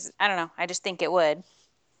because I don't know. I just think it would.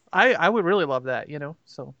 I would really love that,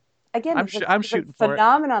 So Again, I'm shooting for it.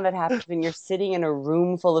 Phenomenon that happens when you're sitting in a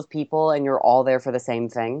room full of people and you're all there for the same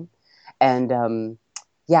thing, and I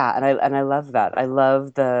love that. I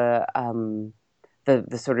love the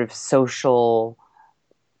sort of social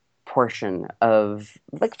portion of,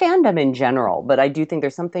 like, fandom in general, but I do think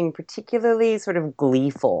there's something particularly sort of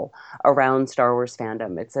gleeful around Star Wars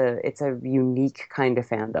fandom. It's a unique kind of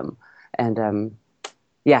fandom, and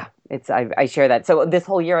I share that. So this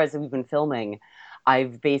whole year, as we've been filming,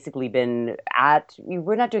 I've basically been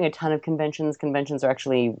we're not doing a ton of conventions. Conventions are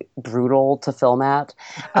actually brutal to film at.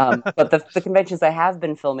 But the conventions I have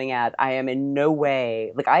been filming at, I am in no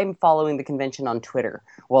way, like, I'm following the convention on Twitter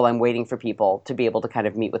while I'm waiting for people to be able to kind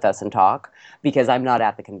of meet with us and talk, because I'm not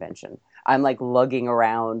at the convention. I'm, like, lugging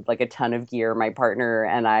around, like, a ton of gear. My partner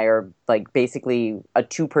and I are, like, basically a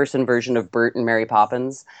 2-person version of Bert and Mary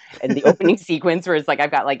Poppins. And the opening sequence where it's like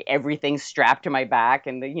I've got, like, everything strapped to my back,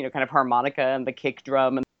 and the kind of harmonica and the kick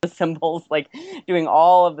drum and the cymbals, like, doing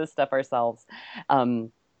all of this stuff ourselves.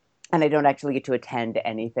 And I don't actually get to attend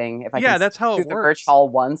anything. If I can that's how it through the works. Birch Hall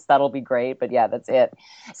once, that'll be great. But yeah, that's it.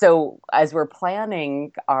 So as we're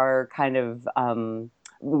planning our kind of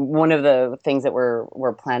one of the things that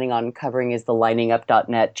we're planning on covering is the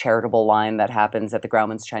liningup.net charitable line that happens at the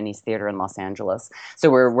Grauman's Chinese Theater in Los Angeles.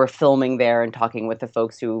 So we're filming there and talking with the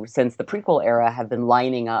folks who, since the prequel era, have been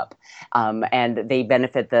lining up, and they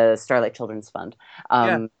benefit the Starlight Children's Fund.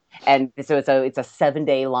 And so it's a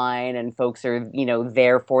 7-day line, and folks are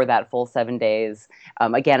there for that full 7 days.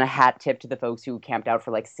 Again, a hat tip to the folks who camped out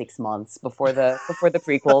for like 6 months before the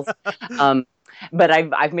prequels. But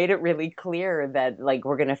I've made it really clear that, like,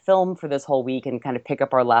 we're going to film for this whole week and kind of pick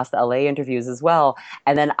up our last LA interviews as well.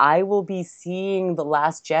 And then I will be seeing The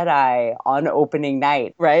Last Jedi on opening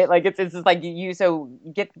night, right? Like, it's just like so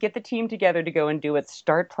get the team together to go and do it.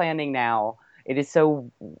 Start planning now. It is so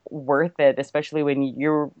worth it, especially when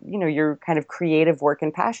your kind of creative work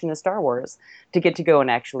and passion is Star Wars, to get to go and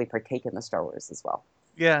actually partake in the Star Wars as well.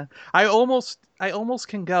 Yeah, I almost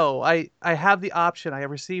can go. I have the option. I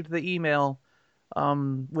received the email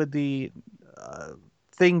with the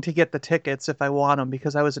thing to get the tickets if I want them,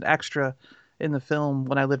 because I was an extra in the film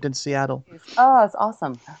when I lived in Seattle. Oh, that's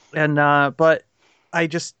awesome. And but I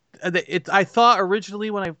just I thought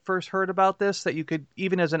originally when I first heard about this that you could,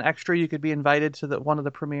 even as an extra, you could be invited to one of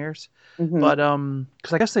the premieres. Mm-hmm. But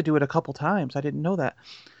because I guess they do it a couple times. I didn't know that.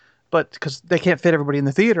 But because they can't fit everybody in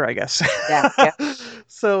the theater, I guess. Yeah.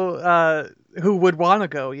 So who would want to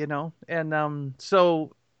go, And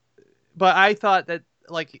so, but I thought that,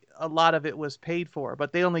 like, a lot of it was paid for,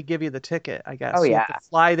 but they only give you the ticket, I guess. Oh, You yeah. have to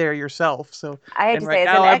fly there yourself. So I had to right say,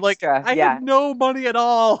 it's now, an I'm extra. like, I have no money at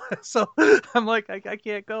all. So I'm like, I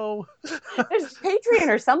can't go. There's Patreon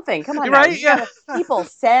or something. Come on, right? Now. People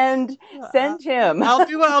send him. I'll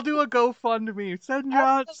do a GoFundMe.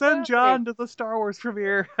 Send John to the Star Wars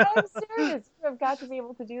premiere. I'm serious. You have got to be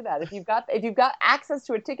able to do that. If you've got access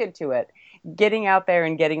to a ticket to it, getting out there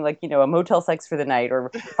and getting, like, a Motel 6 for the night,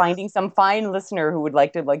 or finding some fine listener who would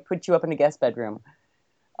like to, like, put you up in a guest bedroom.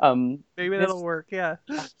 Maybe that'll work. Yeah.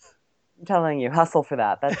 I'm telling you, hustle for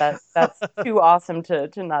that. That's too awesome to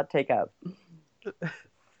not take up.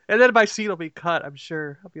 And then my seat will be cut, I'm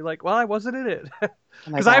sure. I'll be like, well, I wasn't in it.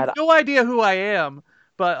 Because Oh I have no idea who I am.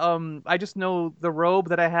 But I just know the robe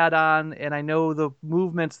that I had on, and I know the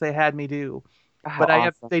movements they had me do. But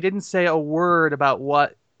awesome. They didn't say a word about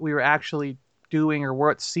what we were actually doing, or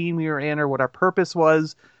what scene we were in, or what our purpose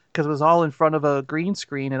was, because it was all in front of a green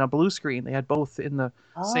screen and a blue screen. They had both in the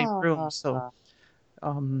same room. So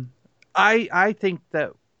I think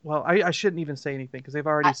that, well, I shouldn't even say anything because they've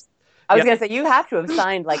already... I was going to say, you have to have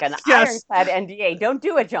signed, like, an ironclad NDA. Don't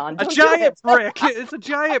do it, John. A giant brick. It's a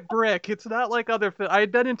giant brick. It's not like other films. I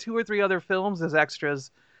had been in 2 or 3 other films as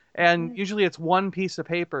extras, And usually it's one piece of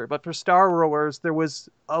paper, but for Star Wars, there was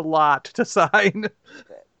a lot to sign.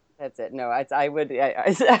 That's it. No, I would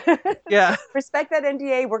Yeah. respect that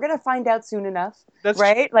NDA. We're going to find out soon enough, That's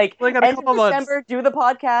right? Like like in a end couple of months. December, do the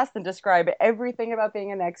podcast and describe everything about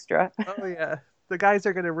being an extra. Oh yeah, the guys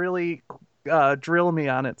are going to really drill me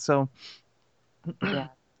on it. So yeah,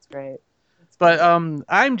 it's great. But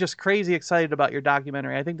I'm just crazy excited about your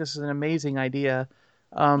documentary. I think this is an amazing idea.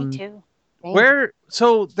 Me too.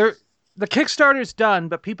 The Kickstarter's done,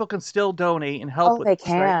 but people can still donate and help with they this,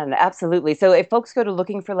 right? can. Absolutely. So if folks go to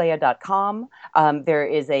lookingforleia.com, there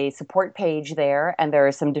is a support page there, and there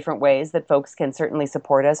are some different ways that folks can certainly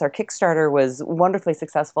support us. Our Kickstarter was wonderfully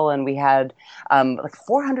successful, and we had like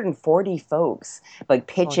 440 folks like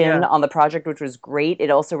pitch in on the project, which was great. It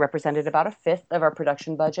also represented about a fifth of our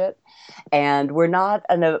production budget, and we're not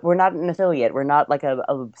an affiliate. We're not like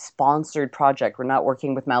a sponsored project. We're not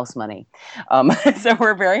working with mouse money, so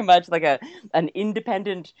we're very much like an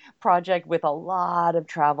independent project with a lot of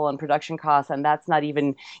travel and production costs, and that's not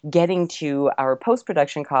even getting to our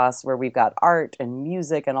post-production costs where we've got art and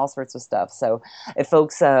music and all sorts of stuff. So if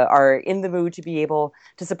folks are in the mood to be able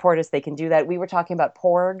to support us, they can do that. We were talking about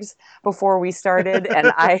porgs before we started,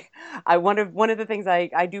 and I one of the things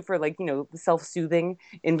I do for self-soothing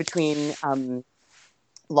in between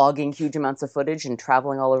logging huge amounts of footage and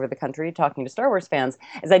traveling all over the country talking to Star Wars fans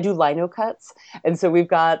is I do lino cuts. And so I've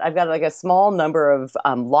got like a small number of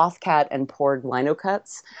Lothcat and Porg lino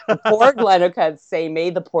cuts. The Porg lino cuts say,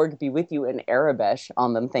 "May the Porg be with you" in Arabish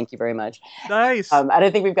on them. Thank you very much. Nice. And I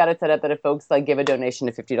think we've got it set up that if folks give a donation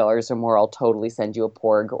of $50 or more, I'll totally send you a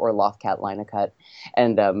Porg or Lothcat lino cut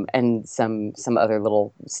and some other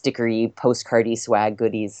little stickery, postcardy swag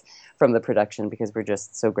goodies from the production, because we're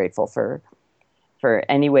just so grateful for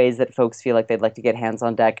any ways that folks feel like they'd like to get hands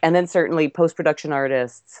on deck. And then certainly post-production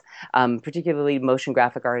artists, particularly motion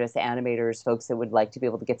graphic artists, animators, folks that would like to be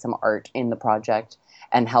able to get some art in the project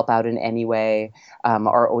and help out in any way,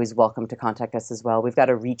 are always welcome to contact us as well. We've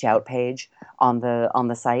got a reach out page on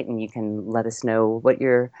the site, and you can let us know what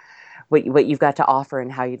you've got to offer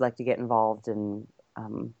and how you'd like to get involved. And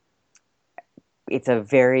it's a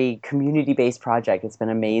very community-based project. It's been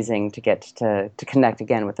amazing to get to connect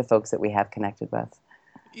again with the folks that we have connected with.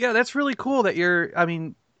 Yeah, that's really cool that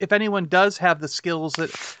if anyone does have the skills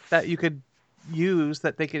that you could use,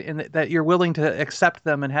 that they could, and that you're willing to accept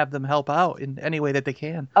them and have them help out in any way that they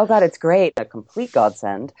can. Oh God, it's great. A complete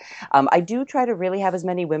godsend. I do try to really have as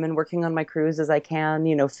many women working on my crews as I can.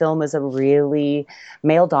 Film is a really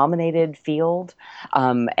male-dominated field,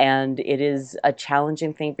 and it is a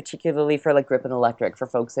challenging thing, particularly for grip and electric, for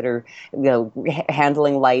folks that are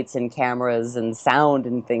handling lights and cameras and sound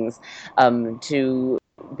and things, to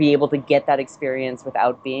be able to get that experience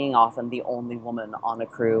without being often the only woman on a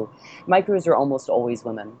crew. My crews are almost always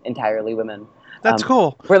women, entirely women. That's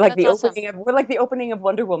cool. We're like the opening of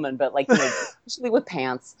Wonder Woman, but usually with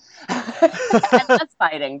pants. And that's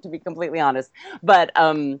fighting, to be completely honest. But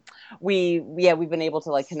we've been able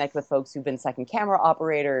to connect with folks who've been second camera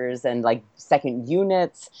operators and second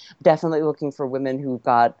units. Definitely looking for women who've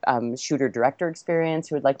got shooter director experience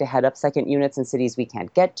who would like to head up second units in cities we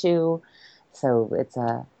can't get to. So it's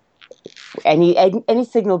any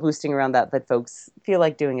signal boosting around that folks feel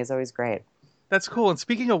like doing is always great. That's cool. And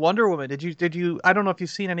speaking of Wonder Woman, did you? I don't know if you've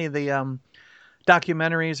seen any of the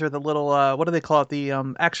documentaries or the little what do they call it?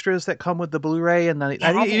 The extras that come with the Blu-ray, and it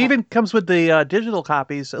even comes with the digital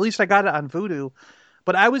copies. At least I got it on Vudu.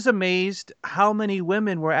 But I was amazed how many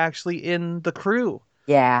women were actually in the crew.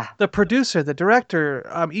 Yeah. The producer, the director,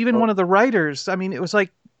 even one of the writers. I mean, it was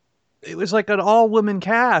like an all-women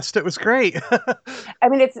cast. It was great. I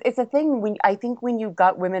mean, it's a thing. I think when you've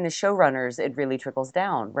got women as showrunners, it really trickles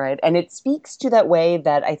down, right? And it speaks to that way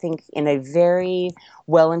that I think in a very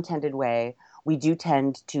well-intended way, we do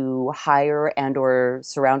tend to hire and or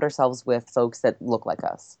surround ourselves with folks that look like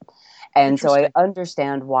us. And so I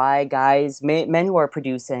understand why men who are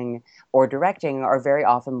producing or directing are very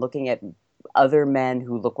often looking at other men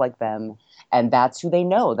who look like them, and that's who they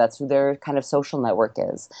know. That's who their kind of social network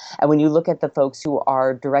is. And when you look at the folks who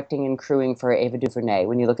are directing and crewing for Ava DuVernay,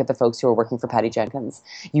 when you look at the folks who are working for Patty Jenkins,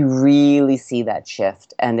 you really see that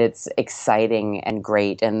shift, and it's exciting and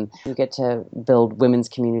great. And you get to build women's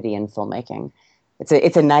community in filmmaking.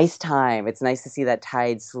 It's a nice time. It's nice to see that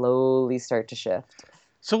tide slowly start to shift.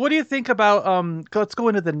 So what do you think about let's go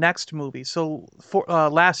into the next movie. So for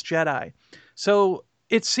Last Jedi. So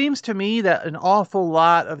it seems to me that an awful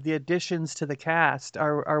lot of the additions to the cast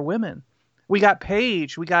are women. We got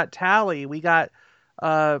Paige, we got Tally, we got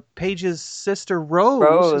Paige's sister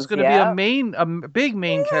Rose is going to be a big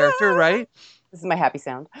main character, right? This is my happy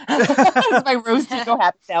sound. This is my Rose Tico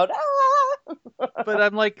happy sound. But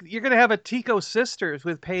I'm like, you're gonna have a Tico sisters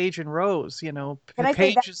with Paige and Rose. You know, Can I say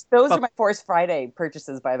Paige that is those are my Force Friday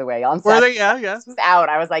purchases, by the way, on Were Saturday. they? Yeah, yeah. This was out.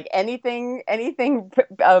 I was like, anything,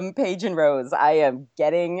 Paige and Rose, I am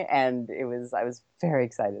getting, and I was very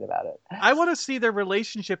excited about it. I want to see their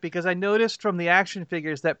relationship because I noticed from the action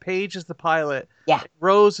figures that Paige is the pilot. Yeah.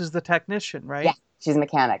 Rose is the technician, right? Yeah. She's a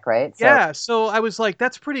mechanic, right? So, yeah. So I was like,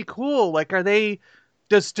 that's pretty cool. Like, are they?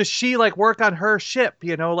 Does she like work on her ship?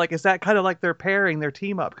 You know, like is that kind of like their pairing, their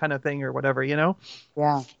team up kind of thing or whatever? You know?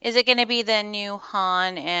 Yeah. Is it going to be the new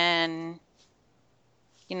Han and,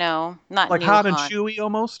 not like new Han and Chewie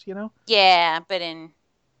almost? You know? Yeah, but in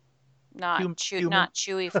not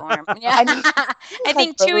Chewie form. Yeah, I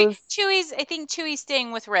think Chewie's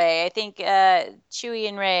staying with Rey. I think Chewie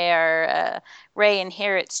and Rey are Rey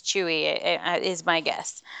inherits Chewie is my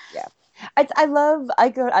guess. Yeah. I love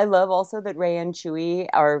also that Rey and Chewie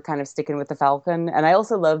are kind of sticking with the Falcon, and I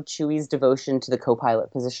also love Chewie's devotion to the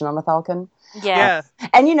co-pilot position on the Falcon. Yeah.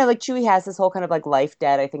 And like Chewie has this whole kind of like life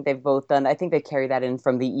debt. I think they've both done. I think they carry that in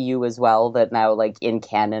from the EU as well. That now like in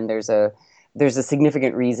canon, there's a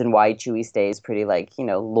significant reason why Chewie stays pretty like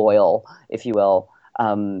loyal, if you will.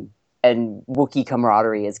 And Wookiee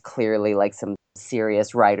camaraderie is clearly like some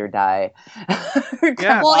serious ride or die.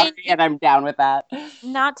 Yeah. And I'm down with that.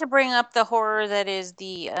 Not to bring up the horror that is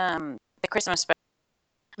the Christmas special.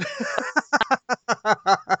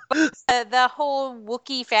 The whole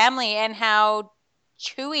Wookiee family and how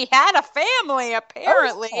Chewie had a family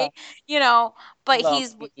apparently, but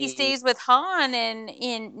he stays with Han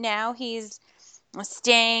and now he's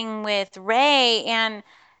staying with Rey, and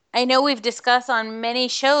I know we've discussed on many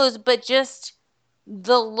shows, but just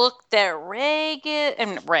the look that Leia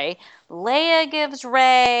gives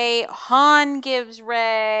Rey, Han gives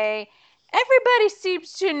Rey. Everybody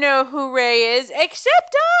seems to know who Rey is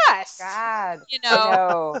except us. God,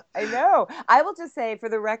 I know. I will just say, for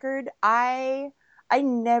the record, I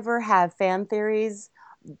never have fan theories.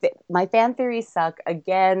 My fan theories suck.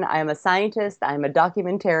 Again, I'm a scientist. I'm a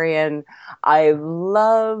documentarian. I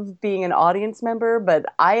love being an audience member, but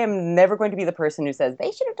I am never going to be the person who says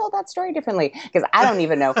they should have told that story differently, because I don't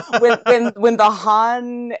even know. When the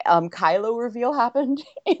Han Kylo reveal happened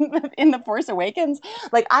in the Force Awakens,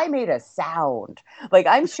 like I made a sound. Like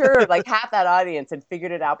I'm sure like half that audience had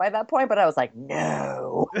figured it out by that point, but I was like,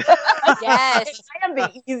 no. Yes, I am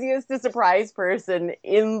the easiest to surprise person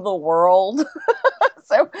in the world.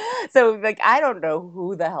 So like I don't know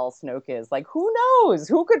who the hell Snoke is. Like who knows?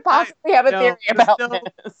 Who could possibly have a theory about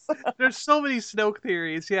this? There's so many Snoke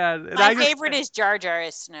theories. Yeah, my favorite is Jar Jar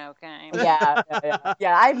as Snoke. Yeah.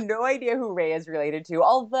 I have no idea who Rey is related to.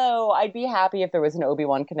 Although I'd be happy if there was an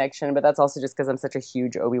Obi-Wan connection, but that's also just because I'm such a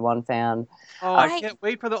huge Obi-Wan fan. Oh, I can't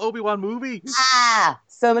wait for the Obi-Wan movie.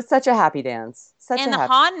 So it's such a happy dance. The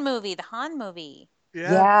Han movie.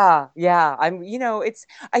 Yeah. I'm.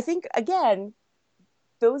 I think again,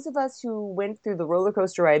 those of us who went through the roller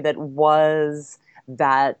coaster ride that was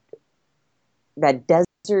that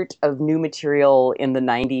desert of new material in the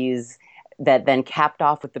 90s that then capped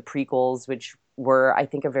off with the prequels, which were, I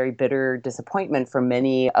think, a very bitter disappointment for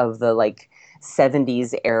many of the like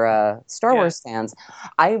 70s era Star Wars fans.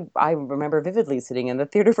 I remember vividly sitting in the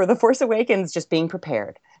theater for The Force Awakens just being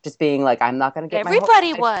prepared, just being like, I'm not going to get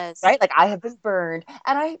everybody was right. Like I have been burned,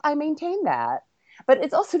 and I maintain that. But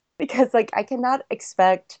it's also because like I cannot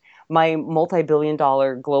expect my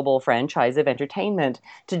multi-billion-dollar global franchise of entertainment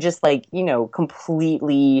to just like,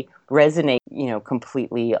 completely resonate,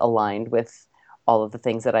 completely aligned with all of the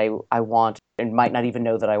things that I want and might not even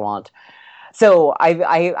know that I want. So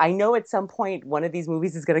I know at some point one of these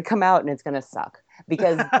movies is going to come out and it's going to suck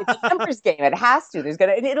because it's a numbers game. It has to.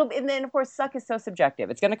 And then of course suck is so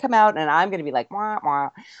subjective. It's going to come out and I'm going to be like, wah,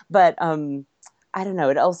 wah. But I don't know.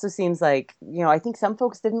 It also seems like, I think some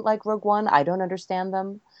folks didn't like Rogue One. I don't understand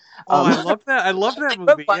them. I love that. I love that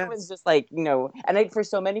movie. Rogue One was just like, and for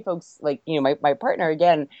so many folks, like, my partner,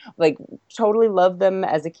 again, like totally loved them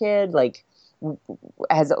as a kid, like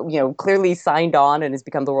has, clearly signed on and has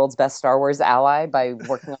become the world's best Star Wars ally by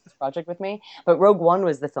working on this project with me. But Rogue One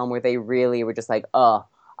was the film where they really were just like,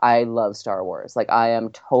 I love Star Wars. Like, I am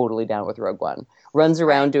totally down with Rogue One. Runs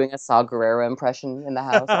around doing a Saw Gerrera impression in the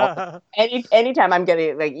house. Anytime I'm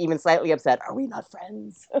getting, like, even slightly upset, are we not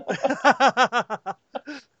friends? I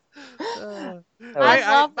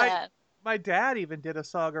love that. My dad even did a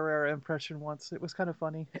Saw Gerrera impression once. It was kind of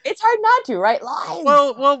funny. It's hard not to, right?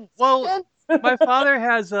 Lies. Well, my father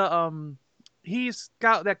has he's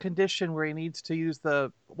got that condition where he needs to use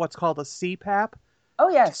what's called a CPAP. Oh,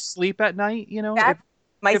 yes. To sleep at night,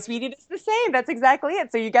 My sweetie does the same. That's exactly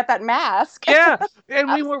it. So you get that mask. Yeah,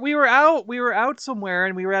 and we were out somewhere,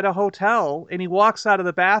 and we were at a hotel, and he walks out of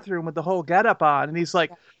the bathroom with the whole getup on, and he's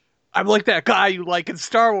like, "I'm like that guy you like in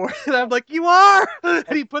Star Wars," and I'm like, "You are,"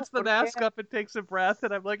 and he puts the mask up and takes a breath,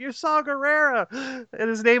 and I'm like, "You're Saw Gerrera," and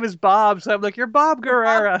his name is Bob, so I'm like, "You're Bob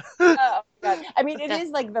Gerrera." Oh God. I mean, it is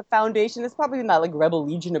like the foundation. It's probably not like Rebel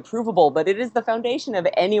Legion approvable, but it is the foundation of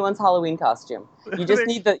anyone's Halloween costume. You just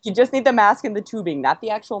need the mask and the tubing, not the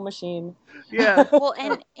actual machine. Yeah. Well,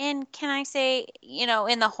 and can I say,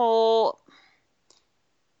 in the whole,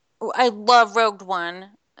 I love Rogue One.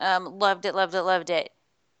 Loved it, loved it, loved it.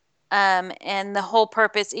 And the whole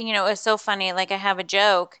purpose, it's so funny. Like I have a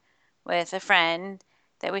joke with a friend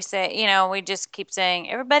that we say, we just keep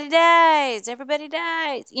saying, everybody dies,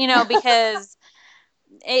 because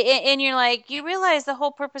and you're like, you realize the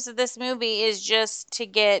whole purpose of this movie is just to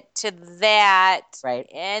get to that, right?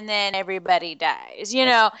 And then everybody dies,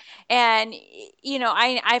 and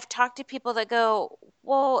I've talked to people that go,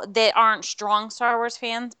 well, that aren't strong Star Wars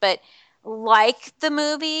fans, but like the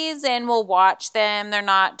movies and will watch them. They're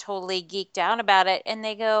not totally geeked out about it, and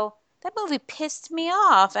they go, that movie pissed me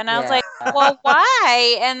off, and I was like, well,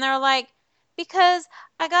 why? And they're like, because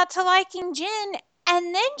I got to liking Jin,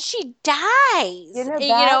 and then she dies. That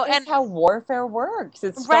is how warfare works.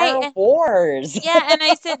 It's right, Star Wars. Yeah, and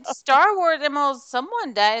I said Star Wars, and well,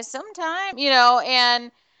 someone dies sometime,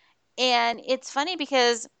 and it's funny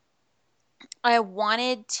because I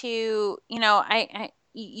wanted to,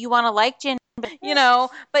 you want to like Jin,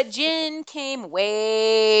 but Jin came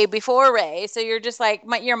way before Rey, so you're just like,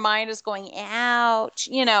 your mind is going, ouch,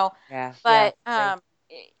 Yeah. But right.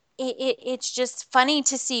 it's just funny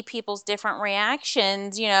to see people's different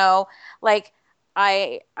reactions, like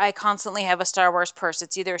I constantly have a Star Wars purse.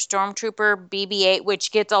 It's either a Stormtrooper, BB-8,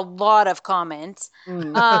 which gets a lot of comments.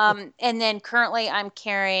 And then currently I'm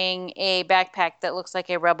carrying a backpack that looks like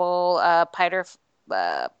a Rebel pilot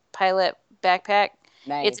backpack.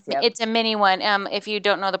 Nice. It's a mini one. If you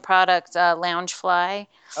don't know the product, Loungefly.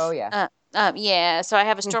 Oh yeah. Yeah. So I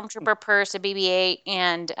have a Stormtrooper purse, a BB-8,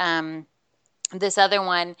 and this other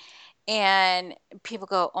one, and people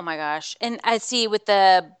go, oh my gosh. And I see with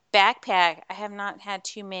the backpack, I have not had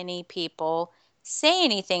too many people say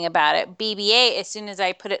anything about it. BB-8, as soon as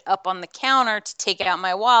I put it up on the counter to take out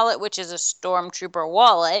my wallet, which is a Stormtrooper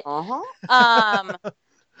wallet,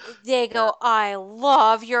 they go, I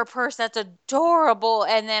love your purse. That's adorable.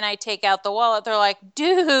 And then I take out the wallet. They're like,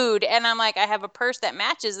 dude. And I'm like, I have a purse that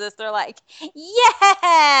matches this. They're like,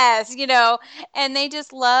 yes, and they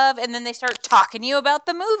just love. And then they start talking to you about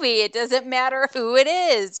the movie. It doesn't matter who it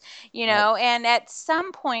is, and at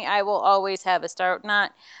some point I will always have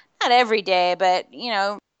not every day, but,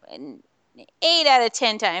 8 out of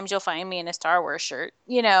 10 times you'll find me in a Star Wars shirt,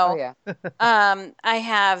 Oh yeah. I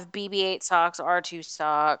have BB-8 socks, R2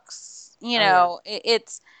 socks,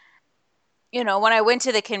 it's, when I went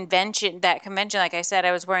to that convention, like I said,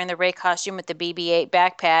 I was wearing the Rey costume with the BB-8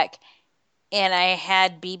 backpack, and I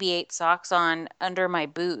had BB-8 socks on under my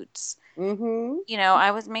boots.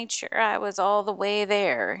 I was made sure I was all the way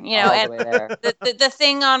there, and the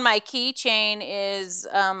thing on my keychain is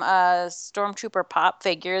a Stormtrooper pop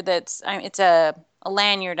figure it's a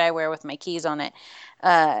lanyard I wear with my keys on it.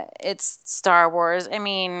 It's Star Wars. I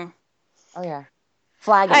mean, oh yeah,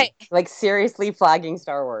 flagging, like seriously flagging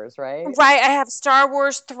Star Wars, right? Right. I have Star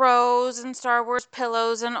Wars throws and Star Wars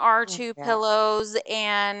pillows and R2 pillows,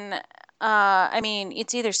 and I mean,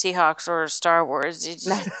 it's either Seahawks or Star Wars. It's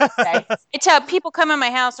how people come in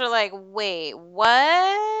my house, they're like, wait,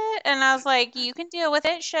 what? And I was like, you can deal with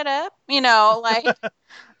it. Shut up. Like,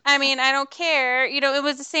 I mean, I don't care. It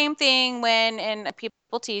was the same thing and people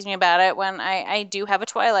tease me about it, when I do have a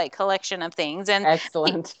Twilight collection of things. And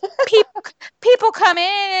excellent. People come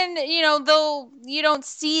in and, you don't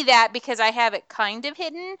see that because I have it kind of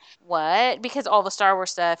hidden. What? Because all the Star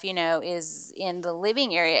Wars stuff, is in the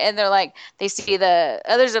living area. And they're like, they see the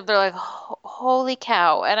others they're like, holy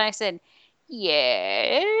cow. And I said,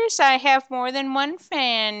 yes, I have more than one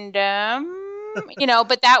fandom.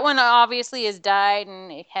 But that one obviously has died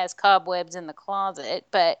and it has cobwebs in the closet.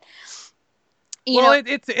 But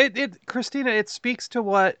Christina, it speaks to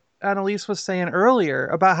what Annalise was saying earlier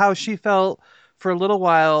about how she felt for a little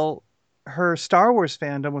while her Star Wars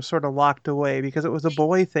fandom was sort of locked away because it was a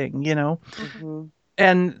boy thing,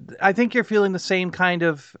 And I think you're feeling the same kind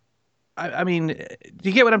of. I mean, do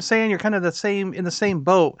you get what I'm saying? You're kind of in the same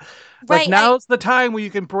boat. Like, now's the time where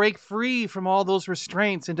you can break free from all those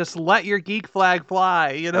restraints and just let your geek flag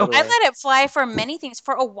fly, I let it fly for many things.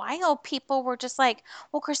 For a while, people were just like,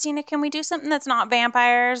 well, Christina, can we do something that's not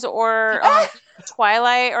vampires or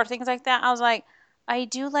Twilight or things like that? I was like, I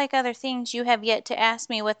do like other things. You have yet to ask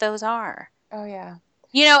me what those are. Oh yeah.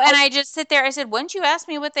 And I just sit there. I said, once you ask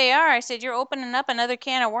me what they are, I said, you're opening up another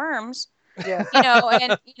can of worms. Yeah.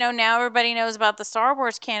 And now everybody knows about the Star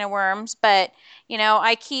Wars can of worms, but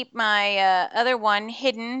I keep my other one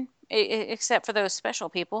hidden, except for those special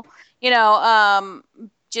people.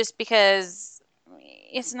 Just because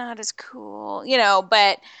it's not as cool.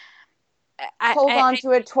 But hold on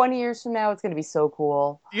to it. 20 years from now, it's going to be so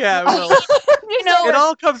cool. Yeah, it will. It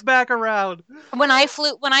all comes back around. When I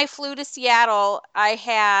flew to Seattle, I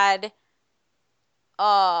had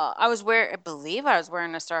I believe I was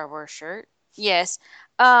wearing a Star Wars shirt. Yes.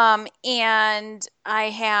 And I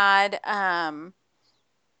had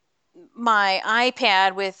my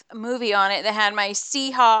iPad with a movie on it that had my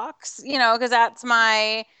Seahawks, because that's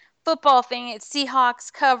my football thing. It's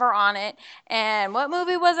Seahawks cover on it. And what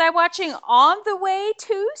movie was I watching on the way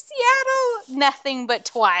to Seattle? Nothing but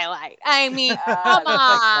Twilight. I mean, come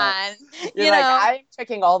on. You're like, I'm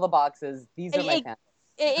checking all the boxes. These are my fans.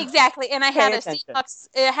 Exactly. And I had a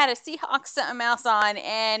Seahawks mouse on,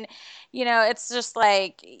 and it's just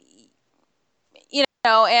like,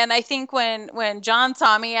 and I think when John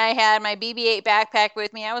saw me, I had my BB-8 backpack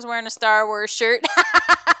with me. I was wearing a Star Wars shirt.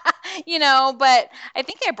 But I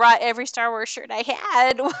think I brought every Star Wars shirt I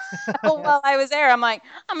had while I was there. I'm like,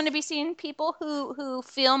 I'm going to be seeing people who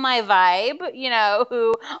feel my vibe,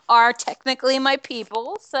 who are technically my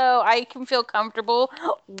people, so I can feel comfortable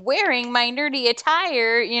wearing my nerdy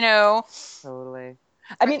attire, Totally.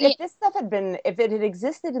 I mean, if it had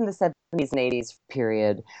existed in the 70s and 80s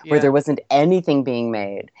period where there wasn't anything being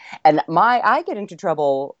made, and I get into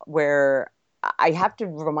trouble where I have to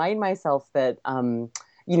remind myself that,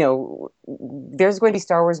 there's going to be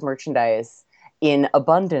Star Wars merchandise in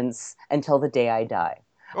abundance until the day I die.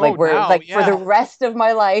 For the rest of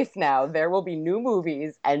my life now, there will be new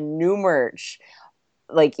movies and new merch,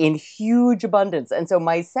 like in huge abundance. And so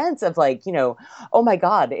my sense of oh my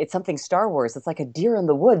God, it's something Star Wars. It's like a deer in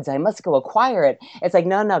the woods. I must go acquire it. It's like,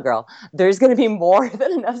 no, girl, there's going to be more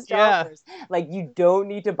than enough Star Wars. Like, you don't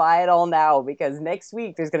need to buy it all now, because next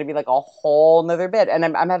week there's going to be like a whole nother bit. And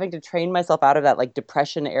I'm having to train myself out of that like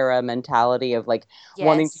Depression era mentality of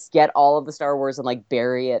wanting to get all of the Star Wars and like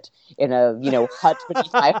bury it in a, hut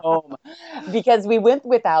beneath my home, because we went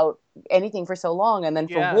without anything for so long. And then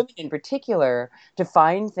for women in particular, to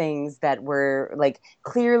find things that were like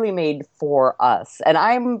clearly made for us. And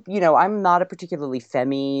I'm not a particularly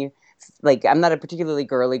I'm not a particularly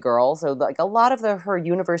girly girl, so like a lot of her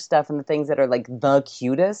universe stuff and the things that are like the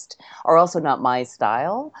cutest are also not my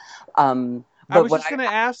style. I was just going to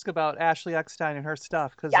ask about Ashley Eckstein and her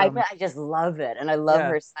stuff, because I just love it, and I love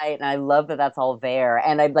her site, and I love that that's all there.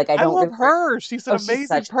 And I love her. She's an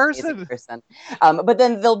amazing person. But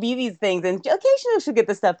then there'll be these things, and occasionally she'll get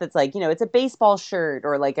the stuff that's like, it's a baseball shirt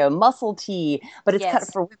or like a muscle tee, but it's cut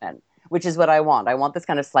for women, which is what I want. I want this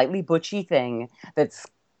kind of slightly butchy thing that's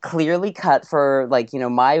clearly cut for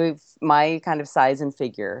my kind of size and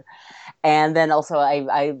figure. And then also,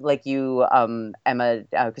 I like you,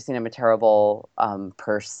 Christine, I'm a terrible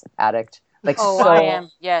purse addict. I am.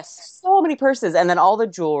 Yes. So many purses, and then all the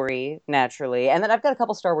jewelry, naturally, and then I've got a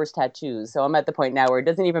couple Star Wars tattoos. So I'm at the point now where it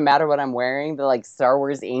doesn't even matter what I'm wearing. The like Star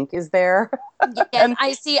Wars ink is there. And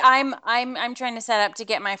I see. I'm trying to set up to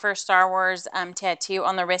get my first Star Wars tattoo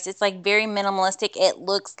on the wrist. It's like very minimalistic. It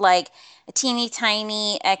looks like a teeny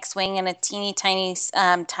tiny X-wing and a teeny tiny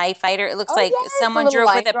TIE fighter. It looks like someone drew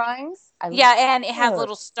with drawings. And it has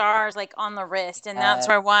little stars like on the wrist, and that's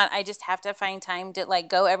what I want. I just have to find time to like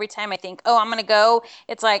go. Every time I think, I'm gonna go,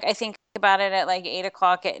 it's like I think about it at like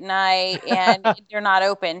 8:00 at night, and they're not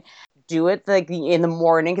open. Do it like in the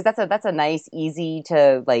morning, because that's a nice, easy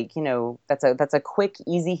to that's a quick,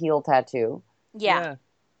 easy heel tattoo. Yeah.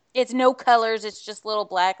 It's no colors. It's just little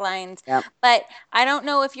black lines. Yep. But I don't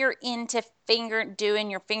know if you're into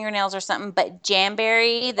doing your fingernails or something. But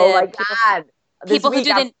Jamberry, people who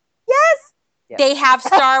do the Yes. They have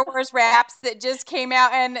Star Wars wraps that just came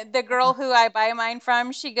out, and the girl who I buy mine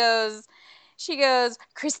from, she goes,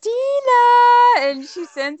 Christina, and she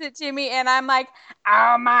sends it to me, and I'm like,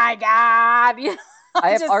 oh my God.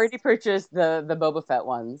 I have already purchased the Boba Fett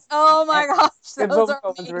ones. Oh my gosh, the Boba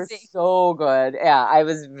Fett ones were so good. Yeah, I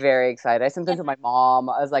was very excited. I sent them to my mom.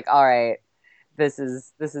 I was like, all right, this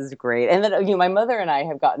is great. And then my mother and I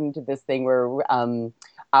have gotten to this thing where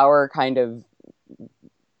our kind of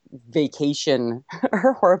vacation,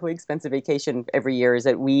 our horribly expensive vacation every year, is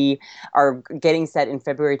that we are getting set in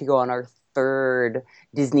February to go on our third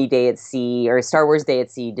Disney Day at Sea or Star Wars Day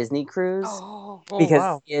at Sea Disney cruise,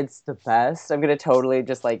 because it's the best. I'm going to totally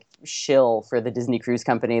just like shill for the Disney Cruise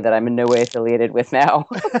Company that I'm in no way affiliated with now.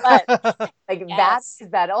 But Like Yes.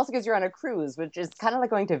 that also because you're on a cruise, which is kind of like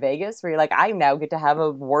going to Vegas, where you're like, I now get to have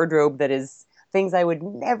a wardrobe that is things I would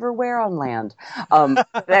never wear on land.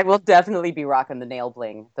 I will definitely be rocking the nail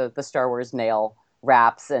bling, the Star Wars nail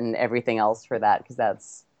wraps and everything else for that, because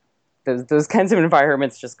that's those kinds of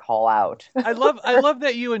environments just call out. I love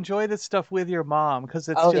that you enjoy this stuff with your mom because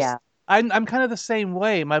it's Oh just yeah, I'm kind of the same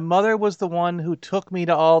way. My mother was the one who took me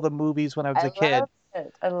to all the movies when I was I a kid. love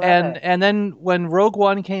it. I love And it. then when Rogue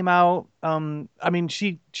One came out, I mean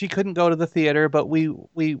she couldn't go to the theater, but we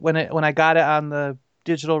when I got it on the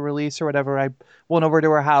digital release or whatever, I went over to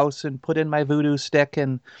her house and put in my voodoo stick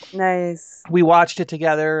and Nice. we watched it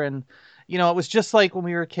together. And it was just like when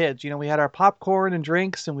we were kids. We had our popcorn and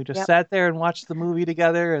drinks and we just Yep. sat there and watched the movie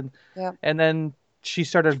together. And Yep. and then she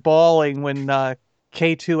started bawling when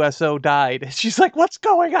K2SO died. And she's like, "What's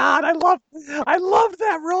going on? I love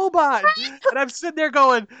that robot." And I'm sitting there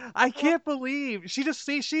going, "I can't believe." She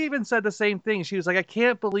even said the same thing. She was like, "I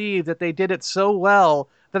can't believe that they did it so well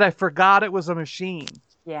that I forgot it was a machine."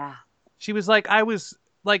 Yeah. She was like, I was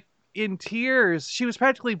like in tears. She was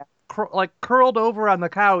practically like curled over on the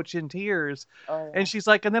couch in tears. Oh, yeah. And she's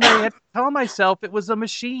like, and then I had to tell myself it was a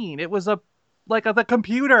machine. It was the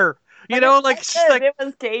computer. Like she's like, it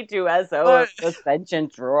was K2SO, the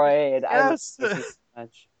sentient droid. Yes. I love K2 so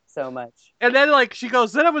much. So much. And then like she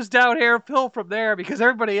goes, then it was downhill from there because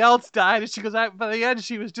everybody else died. And she goes, by the end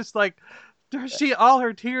she was just like, all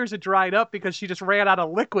her tears had dried up because she just ran out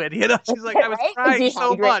of liquid. She's like, I was Right? crying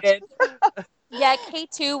so much. Yeah,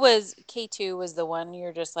 K2 was the one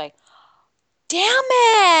you're just like, damn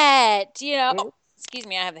it, Oh, excuse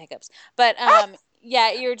me, I have the hiccups. But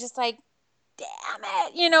yeah, you're just like, damn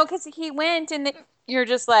it, because he went and you're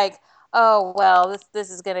just like, oh well,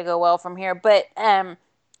 this is gonna go well from here. But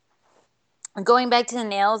going back to the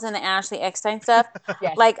nails and the Ashley Eckstein stuff,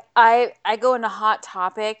 Yes. like I go into Hot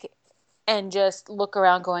Topic and just look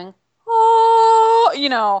around going,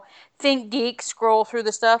 oh, think Geek, scroll through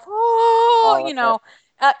the stuff, but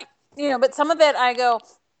some of it I go,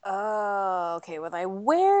 oh, okay, will I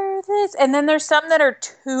wear this? And then there's some that are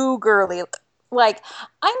too girly. Like,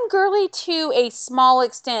 I'm girly to a small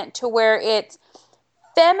extent to where it's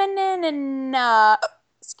feminine enough.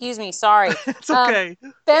 Excuse me, sorry. It's okay.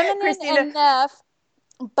 Feminine Christina. enough,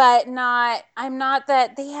 but I'm not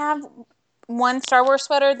that. They have one Star Wars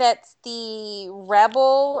sweater that's the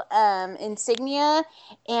Rebel insignia,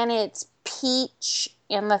 and it's peach,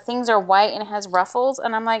 and the things are white, and it has ruffles,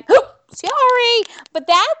 and I'm like, oh, sorry, but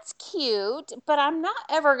that's cute, but I'm not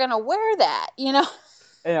ever gonna wear that.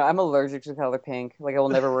 I'm allergic to the color pink. Like, I will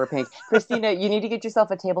never wear pink. Christina, you need to get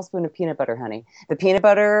yourself a tablespoon of peanut butter, honey. The peanut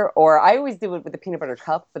butter, or I always do it with the peanut butter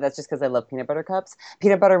cup, but that's just because I love peanut butter cups.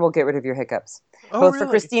 Peanut butter will get rid of your hiccups. Both really?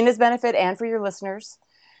 for Christina's benefit and for your listeners.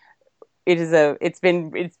 It's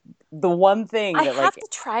the one thing I that, have to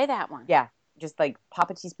try that one. Yeah, just like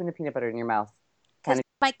pop a teaspoon of peanut butter in your mouth.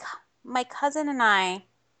 My cousin and I,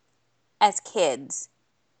 as kids,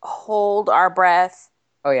 hold our breath.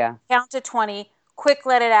 Oh yeah. Count to 20. Quick,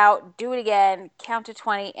 let it out. Do it again. Count to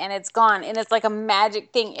 20, and it's gone. And it's like a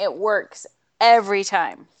magic thing. It works every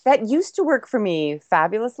time. That used to work for me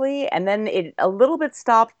fabulously, and then it a little bit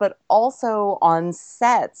stopped, but also on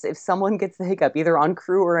sets, if someone gets the hiccup, either on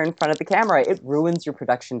crew or in front of the camera, it ruins your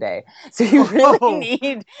production day. So you really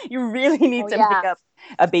need some hiccup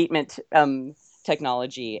abatement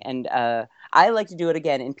technology. And I like to do it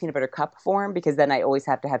again in peanut butter cup form, because then I always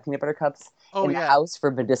have to have peanut butter cups in the house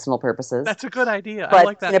for medicinal purposes. That's a good idea. But I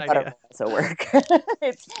like that peanut butter idea. will also work.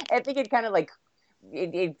 I think it kind of like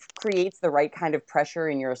it creates the right kind of pressure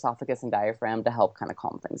in your esophagus and diaphragm to help kind of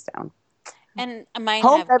calm things down. And mine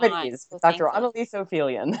Home have remedies, gone, Dr. Annalise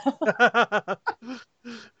Ophelian.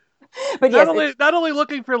 But yes, not only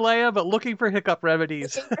looking for Leia, but looking for hiccup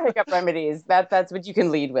remedies. Hiccup remedies. That's what you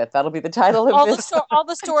can lead with. That'll be the title of this. All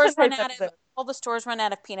the stores run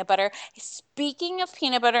out of peanut butter. Speaking of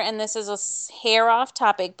peanut butter, and this is a hair off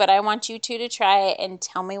topic, but I want you two to try it and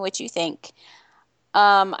tell me what you think.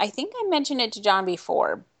 I think I mentioned it to John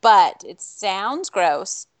before, but it sounds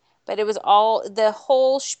gross. But it was the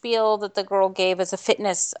whole spiel that the girl gave as a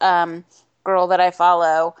fitness girl that I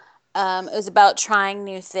follow. It was about trying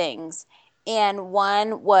new things. And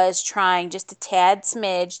one was trying just a tad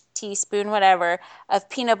smidge, teaspoon, whatever, of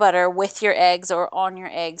peanut butter with your eggs or on your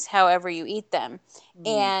eggs, however you eat them.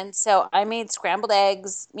 And so I made scrambled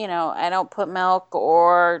eggs. I don't put milk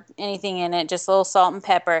or anything in it, just a little salt and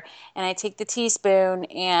pepper. And I take the teaspoon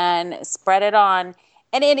and spread it on.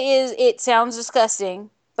 And it sounds disgusting,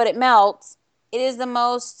 but it melts. It is the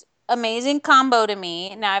most amazing combo to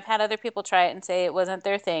me. Now, I've had other people try it and say it wasn't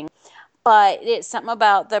their thing. But it's something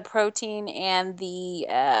about the protein and the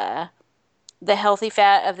the healthy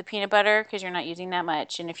fat of the peanut butter because you're not using that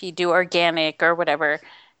much. And if you do organic or whatever,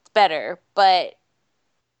 it's better. But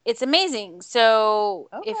it's amazing. So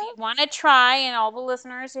if you want to try, and all the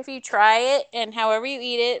listeners, if you try it and however you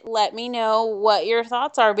eat it, let me know what your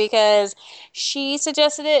thoughts are because she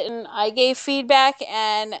suggested it and I gave feedback,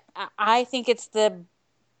 and I think it's the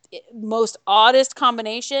most oddest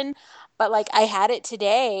combination. But like I had it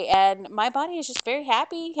today, and my body is just very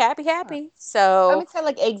happy, happy, happy. So it's kind of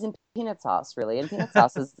like eggs and peanut sauce, really. And peanut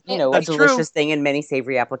sauce is, you know, a That's delicious true. thing in many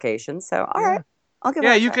savory applications. So, all right, I'll give it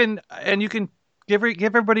Yeah, a you try. can, and you can give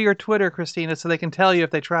everybody your Twitter, Christina, so they can tell you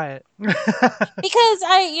if they try it. because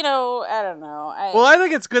I don't know. Well, I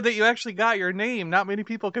think it's good that you actually got your name. Not many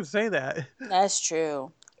people can say that. That's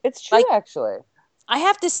true. It's true, actually. I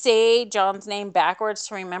have to say John's name backwards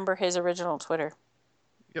to remember his original Twitter.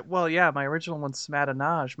 Well, yeah, my original one's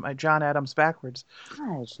Smadanaj, my John Adams backwards.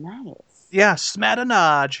 Nice. Yeah,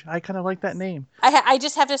 Smadanaj. I kind of like that name. I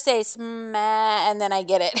just have to say and then I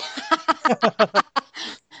get it.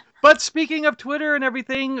 But speaking of Twitter and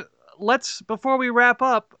everything, before we wrap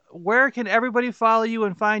up, where can everybody follow you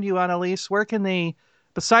and find you, Annalise? Where can they,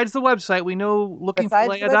 besides the website, we know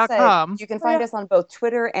lookingforleia.com. You can find us on both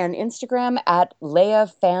Twitter and Instagram at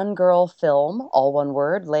Leia Fangirl Film, all one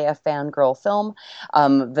word, Leia Fangirl Film.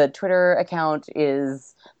 The Twitter account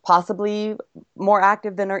is possibly more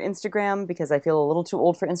active than our Instagram because I feel a little too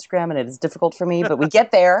old for Instagram and it is difficult for me, but we get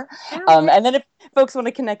there. And then if folks want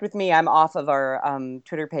to connect with me, I'm off of our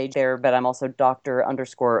Twitter page there, but I'm also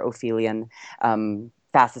Dr._Ophelian.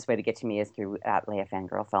 Fastest way to get to me is through at Leia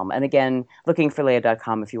Fangirl Film. And again,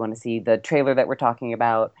 lookingforleia.com if you want to see the trailer that we're talking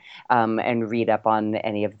about and read up on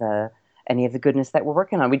any of the goodness that we're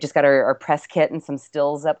working on. We just got our press kit and some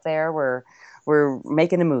stills up there. We're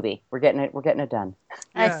making a movie. We're getting it done.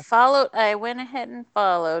 Yeah. I went ahead and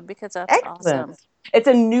followed because that's awesome. It's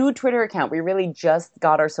a new Twitter account. We really just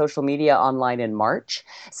got our social media online in March.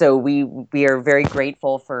 So we are very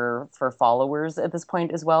grateful for followers at this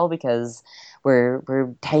point as well because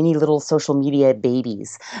we're tiny little social media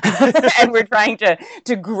babies. And we're trying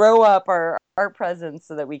to grow up our presence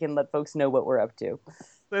so that we can let folks know what we're up to.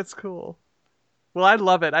 That's cool. Well, I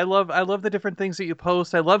love it. I love the different things that you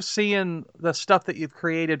post. I love seeing the stuff that you've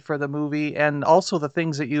created for the movie and also the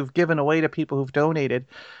things that you've given away to people who've donated.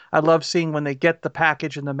 I love seeing when they get the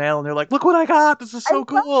package in the mail and they're like, look what I got. This is so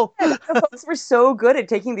cool. The folks were so good at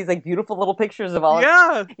taking these like beautiful little pictures of all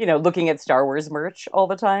looking at Star Wars merch all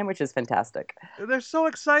the time, which is fantastic. They're so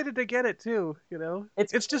excited to get it too,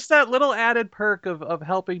 It's just that little added perk of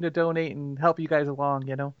helping to donate and help you guys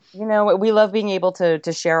along, We love being able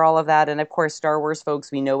to share all of that. And of course, Star Wars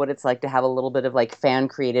folks, we know what it's like to have a little bit of like fan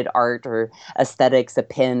created art or aesthetics, a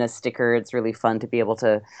pin, a sticker. It's really fun to be able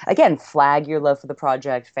to, again, flag your love for the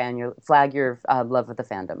project, flag your love of the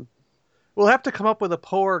fandom. We'll have to come up with a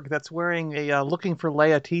Porg that's wearing a Looking for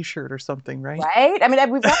Leia t-shirt or something, right? Right? I mean,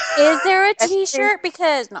 we've got... Is there a t-shirt?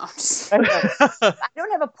 Because, no. I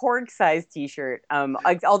don't have a Porg size t-shirt.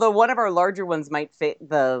 Although one of our larger ones might fit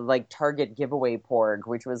the like Target giveaway Porg,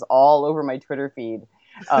 which was all over my Twitter feed.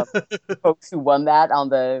 Folks who won that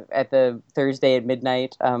at the Thursday at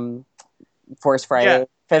midnight Force Friday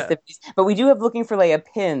festivities. Yeah. But we do have Looking for Leia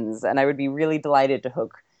pins, and I would be really delighted to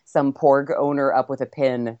hook some Porg owner up with a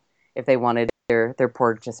pin if they wanted their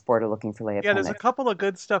Porg to sport a Looking for Leia pin. Yeah, there's a couple of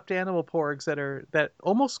good stuffed animal Porgs that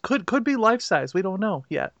almost could be life size. We don't know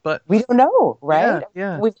yet, but we don't know, right?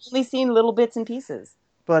 Yeah. We've only seen little bits and pieces.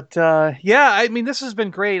 But I mean, this has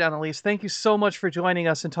been great, Annalise. Thank you so much for joining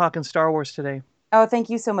us and talking Star Wars today. Oh, thank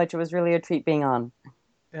you so much. It was really a treat being on.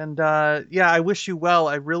 And I wish you well.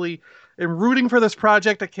 I really am rooting for this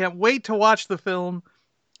project. I can't wait to watch the film.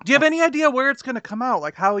 Do you have any idea where it's going to come out?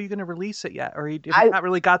 Like, how are you going to release it yet? Or have you not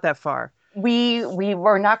really got that far? We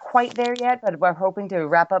were not quite there yet, but we're hoping to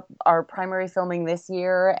wrap up our primary filming this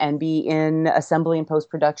year and be in assembly and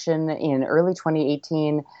post-production in early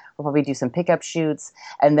 2018. We'll probably do some pickup shoots,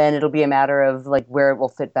 and then it'll be a matter of like where it will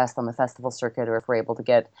fit best on the festival circuit, or if we're able to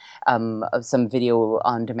get some video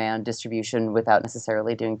on demand distribution without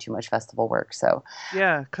necessarily doing too much festival work. So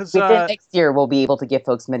yeah, because within next year we'll be able to give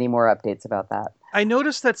folks many more updates about that. I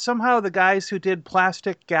noticed that somehow the guys who did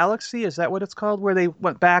Plastic Galaxy, is that what it's called, where they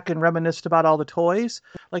went back and reminisced about all the toys,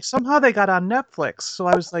 like somehow they got on Netflix. So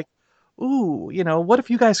I was like, ooh, what if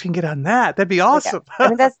you guys can get on that? That'd be awesome. Yeah. I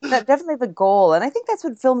mean, that's definitely the goal. And I think that's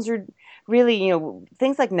what films are really,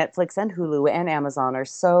 things like Netflix and Hulu and Amazon are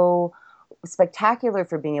so spectacular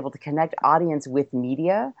for being able to connect audience with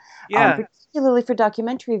media. Yeah. Particularly for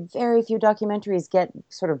documentary, very few documentaries get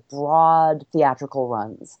sort of broad theatrical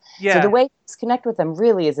runs. Yeah. So the way to connect with them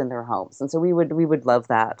really is in their homes, and so we would love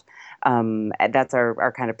that. That's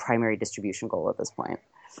our kind of primary distribution goal at this point.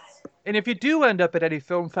 And if you do end up at any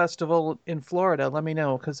film festival in Florida, let me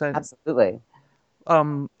know, because absolutely.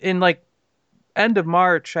 In like end of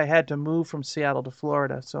March, I had to move from Seattle to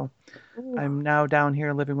Florida, so I'm now down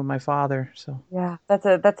here living with my father. So yeah, that's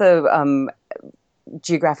a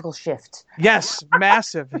geographical shift. Yes,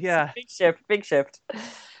 massive. Yeah, big shift.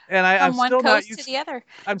 And I'm one still coast not used to the other.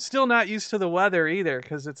 I'm still not used to the weather either,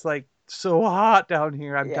 because it's like so hot down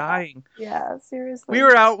here. I'm dying. Yeah, seriously. We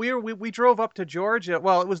were out. We drove up to Georgia.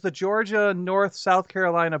 Well, it was the Georgia North South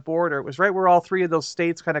Carolina border. It was right where all three of those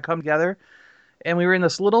states kind of come together. And we were in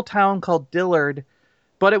this little town called Dillard,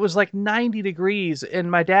 but it was like 90 degrees. And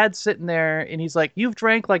my dad's sitting there, and he's like, "You've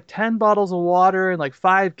drank like 10 bottles of water and like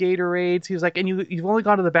 5 Gatorades." He's like, "And you've only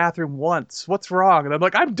gone to the bathroom once. What's wrong?" And I'm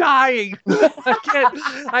like, "I'm dying. I can't.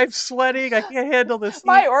 I'm sweating. I can't handle this.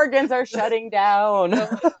 My organs are shutting down."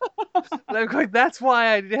 And I'm going, "That's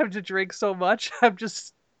why I have to drink so much. I'm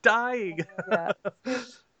just dying." Yeah.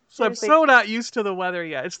 So I'm so not used to the weather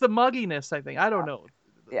yet. It's the mugginess, I think. I don't know.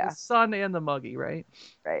 Yeah. The sun and the muggy, right?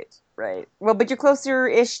 Right. Well, but you're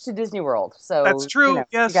closer-ish to Disney World, so that's true.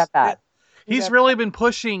 Yes, you got that. He's really been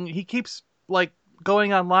pushing. He keeps like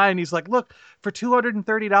going online. He's like, "Look, for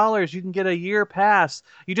 $230, you can get a year pass.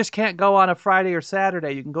 You just can't go on a Friday or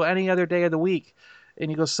Saturday. You can go any other day of the week." And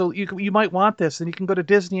he goes, "So you might want this, and you can go to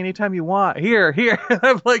Disney anytime you want. Here."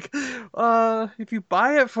 I'm like, if you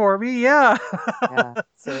buy it for me, yeah. Yeah,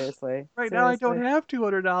 seriously. Now I don't have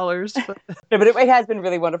 $200. But... No, but it has been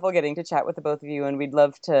really wonderful getting to chat with the both of you, and we'd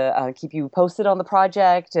love to keep you posted on the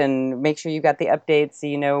project and make sure you got the updates so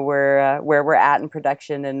you know where we're at in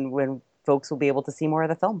production and when folks will be able to see more of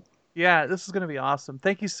the film. Yeah, this is going to be awesome.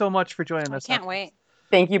 Thank you so much for joining us. I can't wait.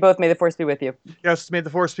 Thank you both. May the force be with you. Yes, may the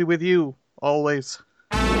force be with you always.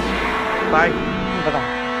 Bye.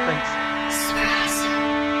 Bye-bye. Thanks.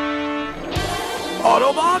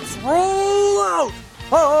 Autobots, roll out!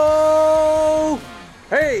 Oh!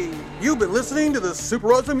 Hey, you've been listening to the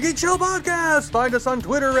Super Awesome Geek Show podcast. Find us on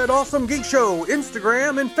Twitter at Awesome Geek Show,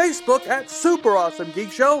 Instagram and Facebook at Super Awesome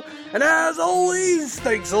Geek Show. And as always,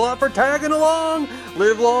 thanks a lot for tagging along.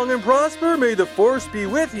 Live long and prosper. May the force be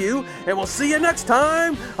with you. And we'll see you next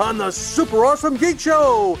time on the Super Awesome Geek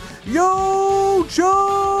Show. Yo,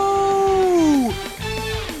 Joe!